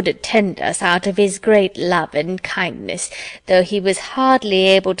coachman would attend us out of his great love and kindness, though he was hardly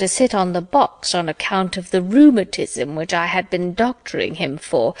able to sit on the box on account of the rheumatism which I had been doctoring him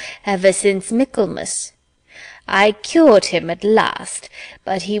for ever since Michaelmas. I cured him at last,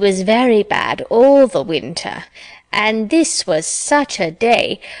 but he was very bad all the winter, and this was such a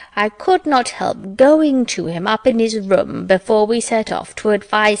day I could not help going to him up in his room before we set off to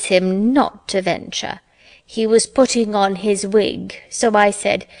advise him not to venture. He was putting on his wig, so I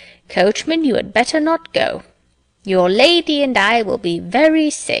said, 'Coachman, you had better not go. Your lady and I will be very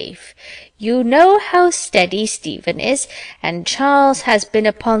safe. You know how steady Stephen is, and Charles has been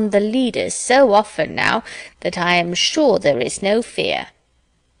upon the leaders so often now that I am sure there is no fear.'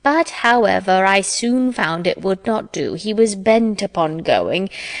 But, however, I soon found it would not do. He was bent upon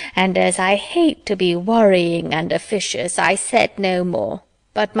going, and as I hate to be worrying and officious, I said no more.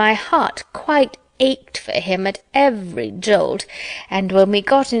 But my heart quite ached for him at every jolt, and when we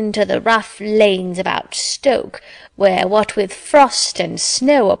got into the rough lanes about Stoke, where, what with frost and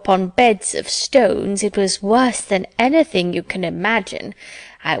snow upon beds of stones, it was worse than anything you can imagine,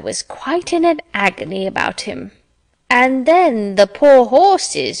 I was quite in an agony about him. And then the poor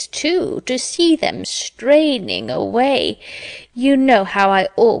horses, too, to see them straining away. You know how I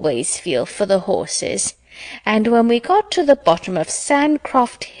always feel for the horses. And when we got to the bottom of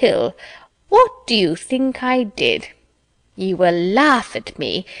Sandcroft Hill, what do you think I did? You will laugh at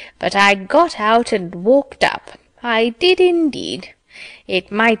me, but I got out and walked up. I did indeed.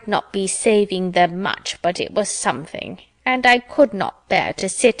 It might not be saving them much, but it was something, and I could not bear to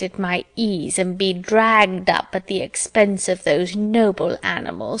sit at my ease and be dragged up at the expense of those noble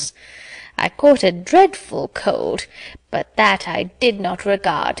animals. I caught a dreadful cold, but that I did not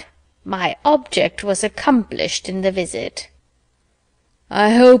regard. My object was accomplished in the visit."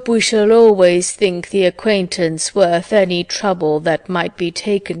 "I hope we shall always think the acquaintance worth any trouble that might be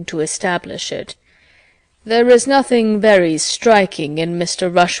taken to establish it. There is nothing very striking in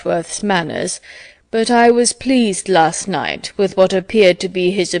Mr. Rushworth's manners, but I was pleased last night with what appeared to be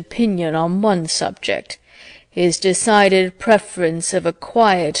his opinion on one subject, his decided preference of a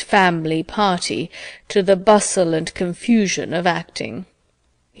quiet family party to the bustle and confusion of acting.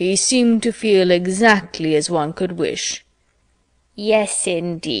 He seemed to feel exactly as one could wish." "Yes,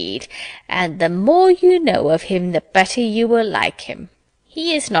 indeed, and the more you know of him, the better you will like him.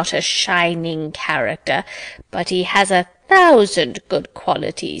 He is not a shining character, but he has 1,000 good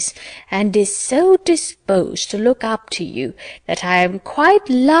qualities, and is so disposed to look up to you that I am quite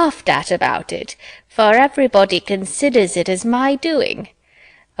laughed at about it, for everybody considers it as my doing.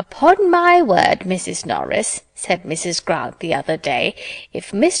 Upon my word, Mrs. Norris, said Mrs. Grant the other day,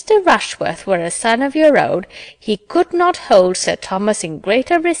 if Mr. Rushworth were a son of your own, he could not hold Sir Thomas in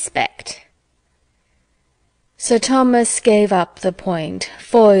greater respect. Sir Thomas gave up the point,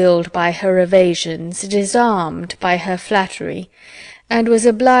 foiled by her evasions, disarmed by her flattery, and was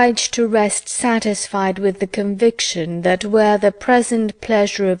obliged to rest satisfied with the conviction that where the present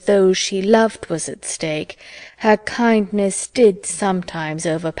pleasure of those she loved was at stake, her kindness did sometimes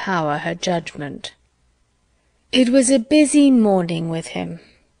overpower her judgment. It was a busy morning with him.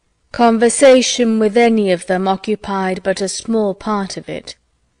 Conversation with any of them occupied but a small part of it.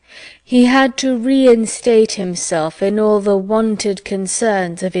 He had to reinstate himself in all the wonted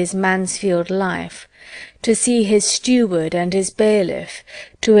concerns of his Mansfield life, to see his steward and his bailiff,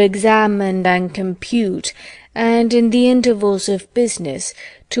 to examine and compute, and in the intervals of business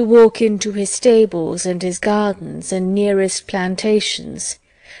to walk into his stables and his gardens and nearest plantations.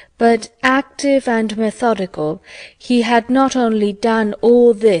 But active and methodical, he had not only done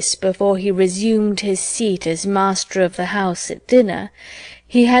all this before he resumed his seat as master of the house at dinner,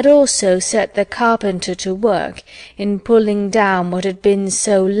 he had also set the carpenter to work in pulling down what had been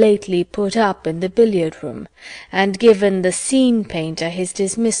so lately put up in the billiard-room, and given the scene-painter his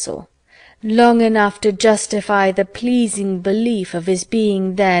dismissal, long enough to justify the pleasing belief of his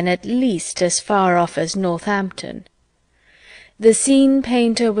being then at least as far off as Northampton. The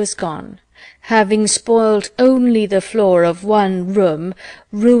scene-painter was gone, having spoiled only the floor of one room,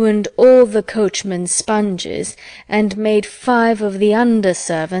 ruined all the coachman's sponges, and made 5 of the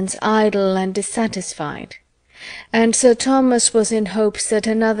under-servants idle and dissatisfied. And Sir Thomas was in hopes that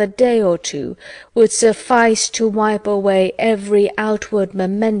another day or two would suffice to wipe away every outward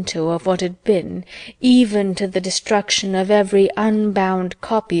memento of what had been, even to the destruction of every unbound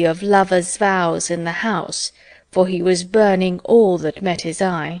copy of Lovers' Vows in the house, for he was burning all that met his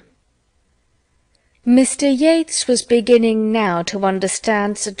eye. Mr. Yates was beginning now to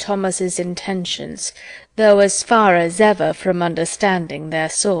understand Sir Thomas's intentions, though as far as ever from understanding their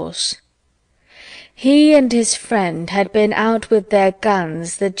source. He and his friend had been out with their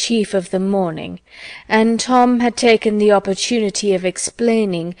guns the chief of the morning, and Tom had taken the opportunity of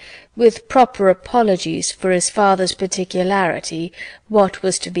explaining, with proper apologies for his father's particularity, what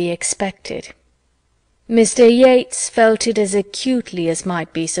was to be expected. Mr. Yates felt it as acutely as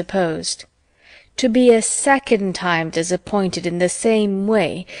might be supposed. To be a second time disappointed in the same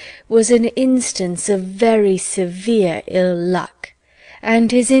way was an instance of very severe ill-luck,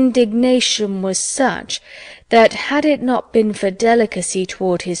 and his indignation was such that, had it not been for delicacy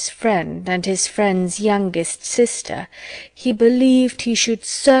toward his friend and his friend's youngest sister, he believed he should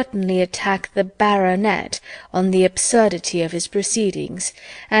certainly attack the baronet on the absurdity of his proceedings,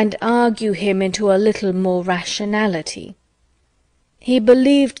 and argue him into a little more rationality. He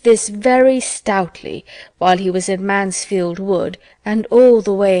believed this very stoutly while he was in Mansfield Wood, and all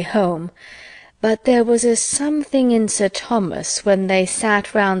the way home, but there was a something in Sir Thomas when they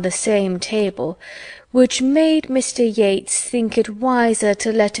sat round the same table, which made Mr. Yates think it wiser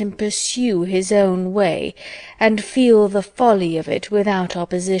to let him pursue his own way, and feel the folly of it without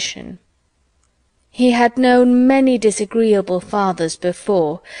opposition. He had known many disagreeable fathers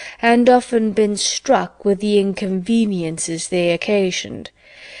before, and often been struck with the inconveniences they occasioned,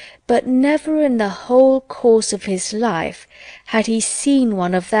 but never in the whole course of his life had he seen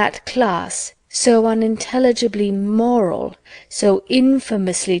one of that class, so unintelligibly moral, so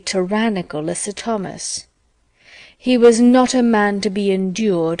infamously tyrannical as Sir Thomas. He was not a man to be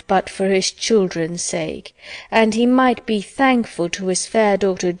endured but for his children's sake, and he might be thankful to his fair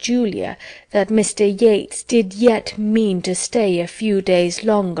daughter Julia that Mr. Yates did yet mean to stay a few days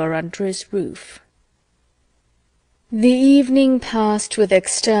longer under his roof. The evening passed with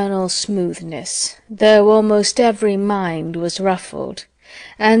external smoothness, though almost every mind was ruffled,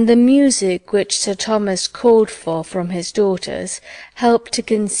 and the music which Sir Thomas called for from his daughters helped to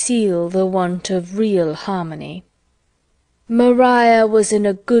conceal the want of real harmony. Maria was in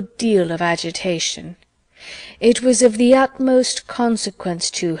a good deal of agitation. It was of the utmost consequence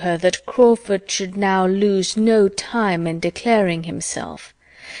to her that Crawford should now lose no time in declaring himself,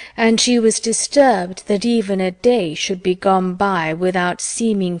 and she was disturbed that even a day should be gone by without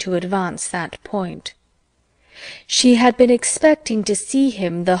seeming to advance that point. She had been expecting to see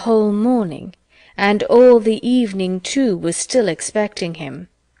him the whole morning, and all the evening too was still expecting him.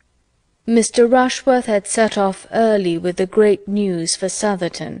 Mr. Rushworth had set off early with the great news for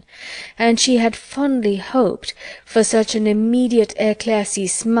Sotherton, and she had fondly hoped for such an immediate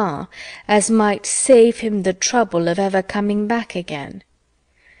éclaircissement as might save him the trouble of ever coming back again.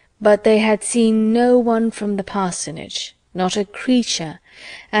 But they had seen no one from the parsonage, not a creature,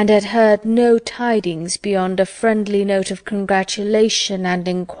 and had heard no tidings beyond a friendly note of congratulation and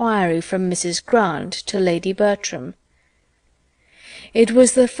inquiry from Mrs. Grant to Lady Bertram. It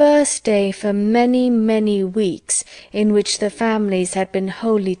was the first day for many, many weeks in which the families had been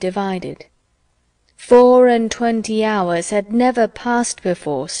wholly divided. 24 hours had never passed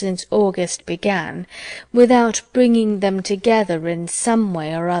before since August began, without bringing them together in some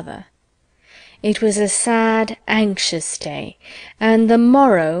way or other. It was a sad, anxious day, and the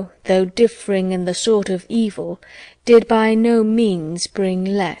morrow, though differing in the sort of evil, did by no means bring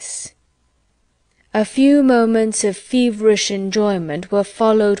less. A few moments of feverish enjoyment were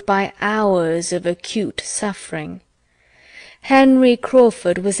followed by hours of acute suffering. Henry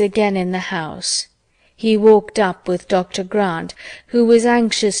Crawford was again in the house. He walked up with Dr. Grant, who was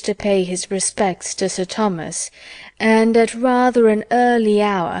anxious to pay his respects to Sir Thomas, and at rather an early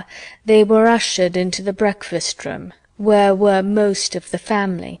hour they were ushered into the breakfast-room, where were most of the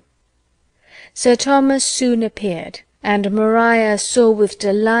family. Sir Thomas soon appeared, and Maria saw with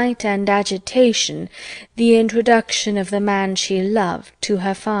delight and agitation the introduction of the man she loved to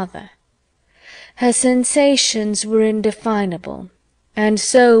her father. Her sensations were indefinable, and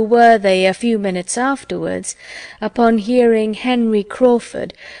so were they a few minutes afterwards, upon hearing Henry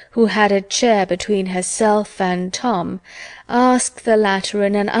Crawford, who had a chair between herself and Tom, ask the latter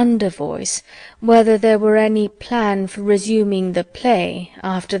in an under voice whether there were any plan for resuming the play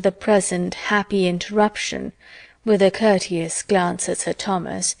after the present happy interruption, with a courteous glance at Sir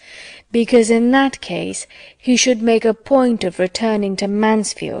Thomas, because in that case he should make a point of returning to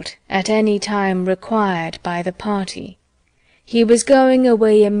Mansfield at any time required by the party. He was going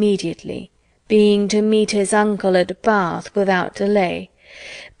away immediately, being to meet his uncle at Bath without delay,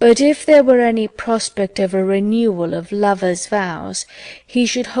 but if there were any prospect of a renewal of lovers' vows, he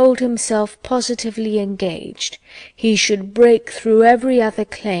should hold himself positively engaged, he should break through every other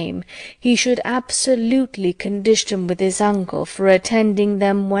claim, he should absolutely condition with his uncle for attending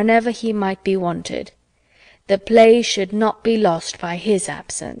them whenever he might be wanted. The play should not be lost by his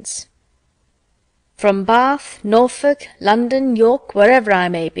absence. "From Bath, Norfolk, London, York, wherever I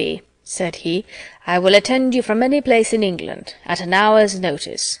may be," said he, "I will attend you from any place in England, at an hour's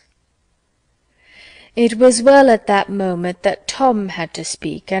notice." It was well at that moment that Tom had to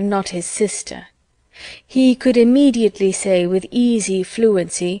speak, and not his sister. He could immediately say with easy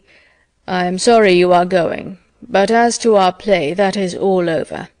fluency, "I am sorry you are going, but as to our play, that is all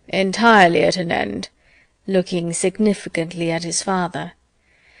over, entirely at an end," looking significantly at his father.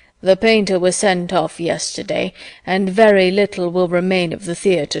 "The painter was sent off yesterday, and very little will remain of the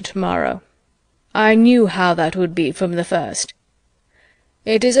theatre to-morrow. I knew how that would be from the first.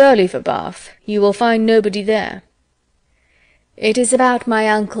 It is early for Bath. You will find nobody there." "It is about my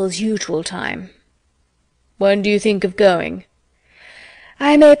uncle's usual time." "When do you think of going?"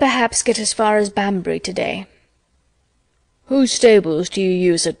 "I may perhaps get as far as Banbury to-day." "Whose stables do you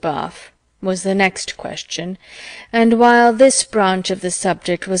use at Bath?" was the next question, and while this branch of the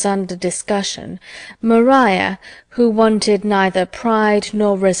subject was under discussion, Maria, who wanted neither pride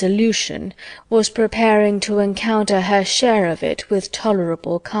nor resolution, was preparing to encounter her share of it with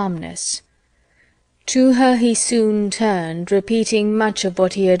tolerable calmness. To her he soon turned, repeating much of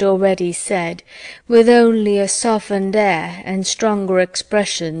what he had already said, with only a softened air and stronger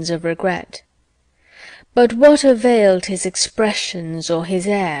expressions of regret. But what availed his expressions or his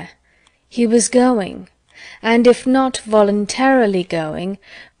air? He was going, and if not voluntarily going,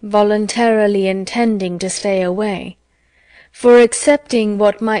 voluntarily intending to stay away. For excepting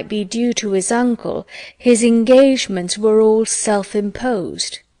what might be due to his uncle, his engagements were all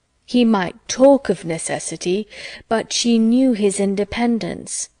self-imposed. He might talk of necessity, but she knew his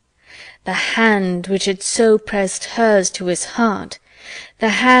independence. The hand which had so pressed hers to his heart, the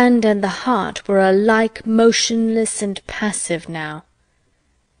hand and the heart were alike motionless and passive now.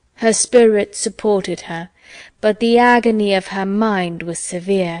 Her spirit supported her, but the agony of her mind was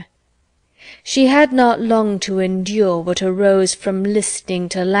severe. She had not long to endure what arose from listening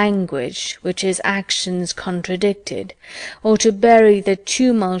to language which his actions contradicted, or to bury the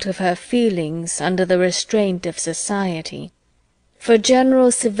tumult of her feelings under the restraint of society. For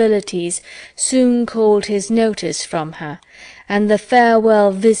general civilities soon called his notice from her, and the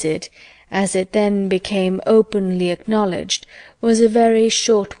farewell visit, as it then became openly acknowledged, was a very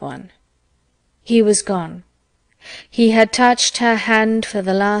short one. He was gone. He had touched her hand for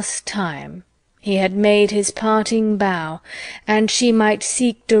the last time. He had made his parting bow, and she might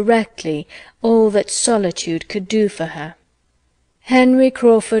seek directly all that solitude could do for her. Henry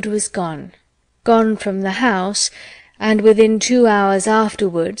Crawford was gone from the house, and within 2 hours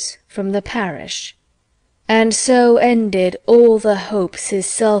afterwards from the parish. And so ended all the hopes his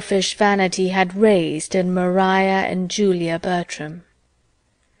selfish vanity had raised in Maria and Julia Bertram.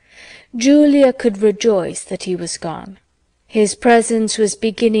 Julia could rejoice that he was gone. His presence was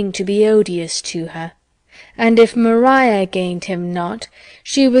beginning to be odious to her, and if Maria gained him not,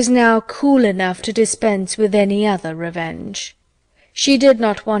 she was now cool enough to dispense with any other revenge. She did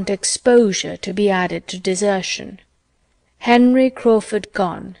not want exposure to be added to desertion. Henry Crawford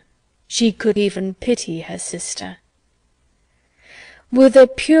gone, she could even pity her sister. With a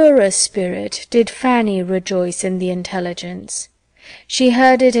purer spirit did Fanny rejoice in the intelligence. She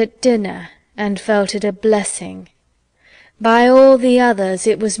heard it at dinner, and felt it a blessing. By all the others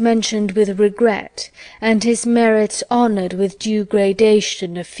it was mentioned with regret, and his merits honoured with due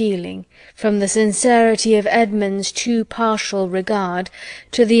gradation of feeling, from the sincerity of Edmund's too partial regard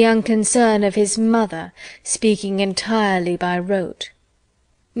to the unconcern of his mother, speaking entirely by rote.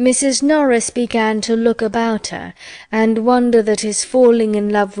 Mrs. Norris began to look about her, and wonder that his falling in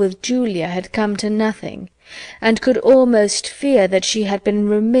love with Julia had come to nothing, and could almost fear that she had been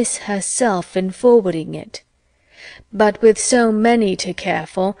remiss herself in forwarding it. But with so many to care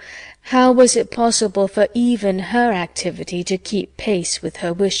for, how was it possible for even her activity to keep pace with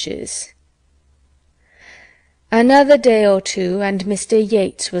her wishes? Another day or two, and Mr.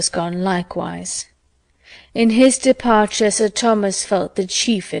 Yates was gone likewise. In his departure Sir Thomas felt the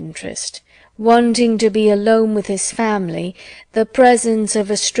chief interest. Wanting to be alone with his family, the presence of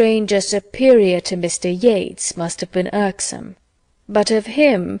a stranger superior to Mr. Yates must have been irksome. But of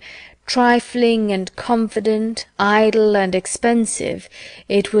him, trifling and confident, idle and expensive,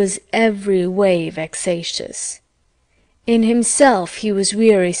 it was every way vexatious. In himself he was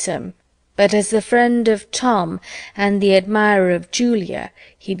wearisome, but as the friend of Tom and the admirer of Julia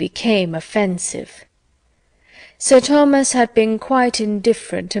he became offensive. Sir Thomas had been quite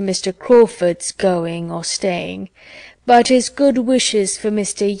indifferent to Mr. Crawford's going or staying, but his good wishes for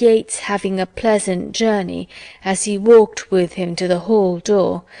Mr. Yates having a pleasant journey, as he walked with him to the hall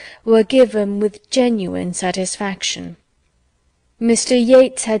door, were given with genuine satisfaction. Mr.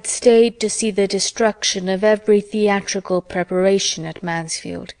 Yates had stayed to see the destruction of every theatrical preparation at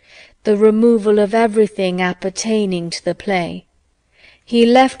Mansfield, the removal of everything appertaining to the play. He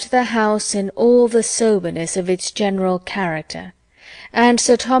left the house in all the soberness of its general character, and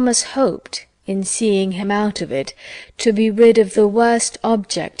Sir Thomas hoped, in seeing him out of it, to be rid of the worst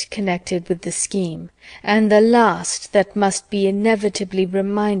object connected with the scheme, and the last that must be inevitably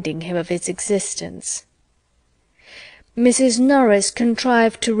reminding him of its existence. Mrs. Norris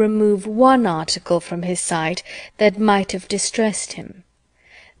contrived to remove one article from his sight that might have distressed him.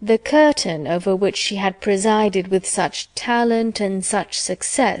 The curtain over which she had presided with such talent and such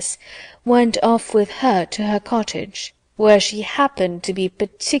success went off with her to her cottage, where she happened to be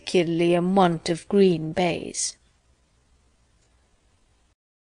particularly in want of green baize.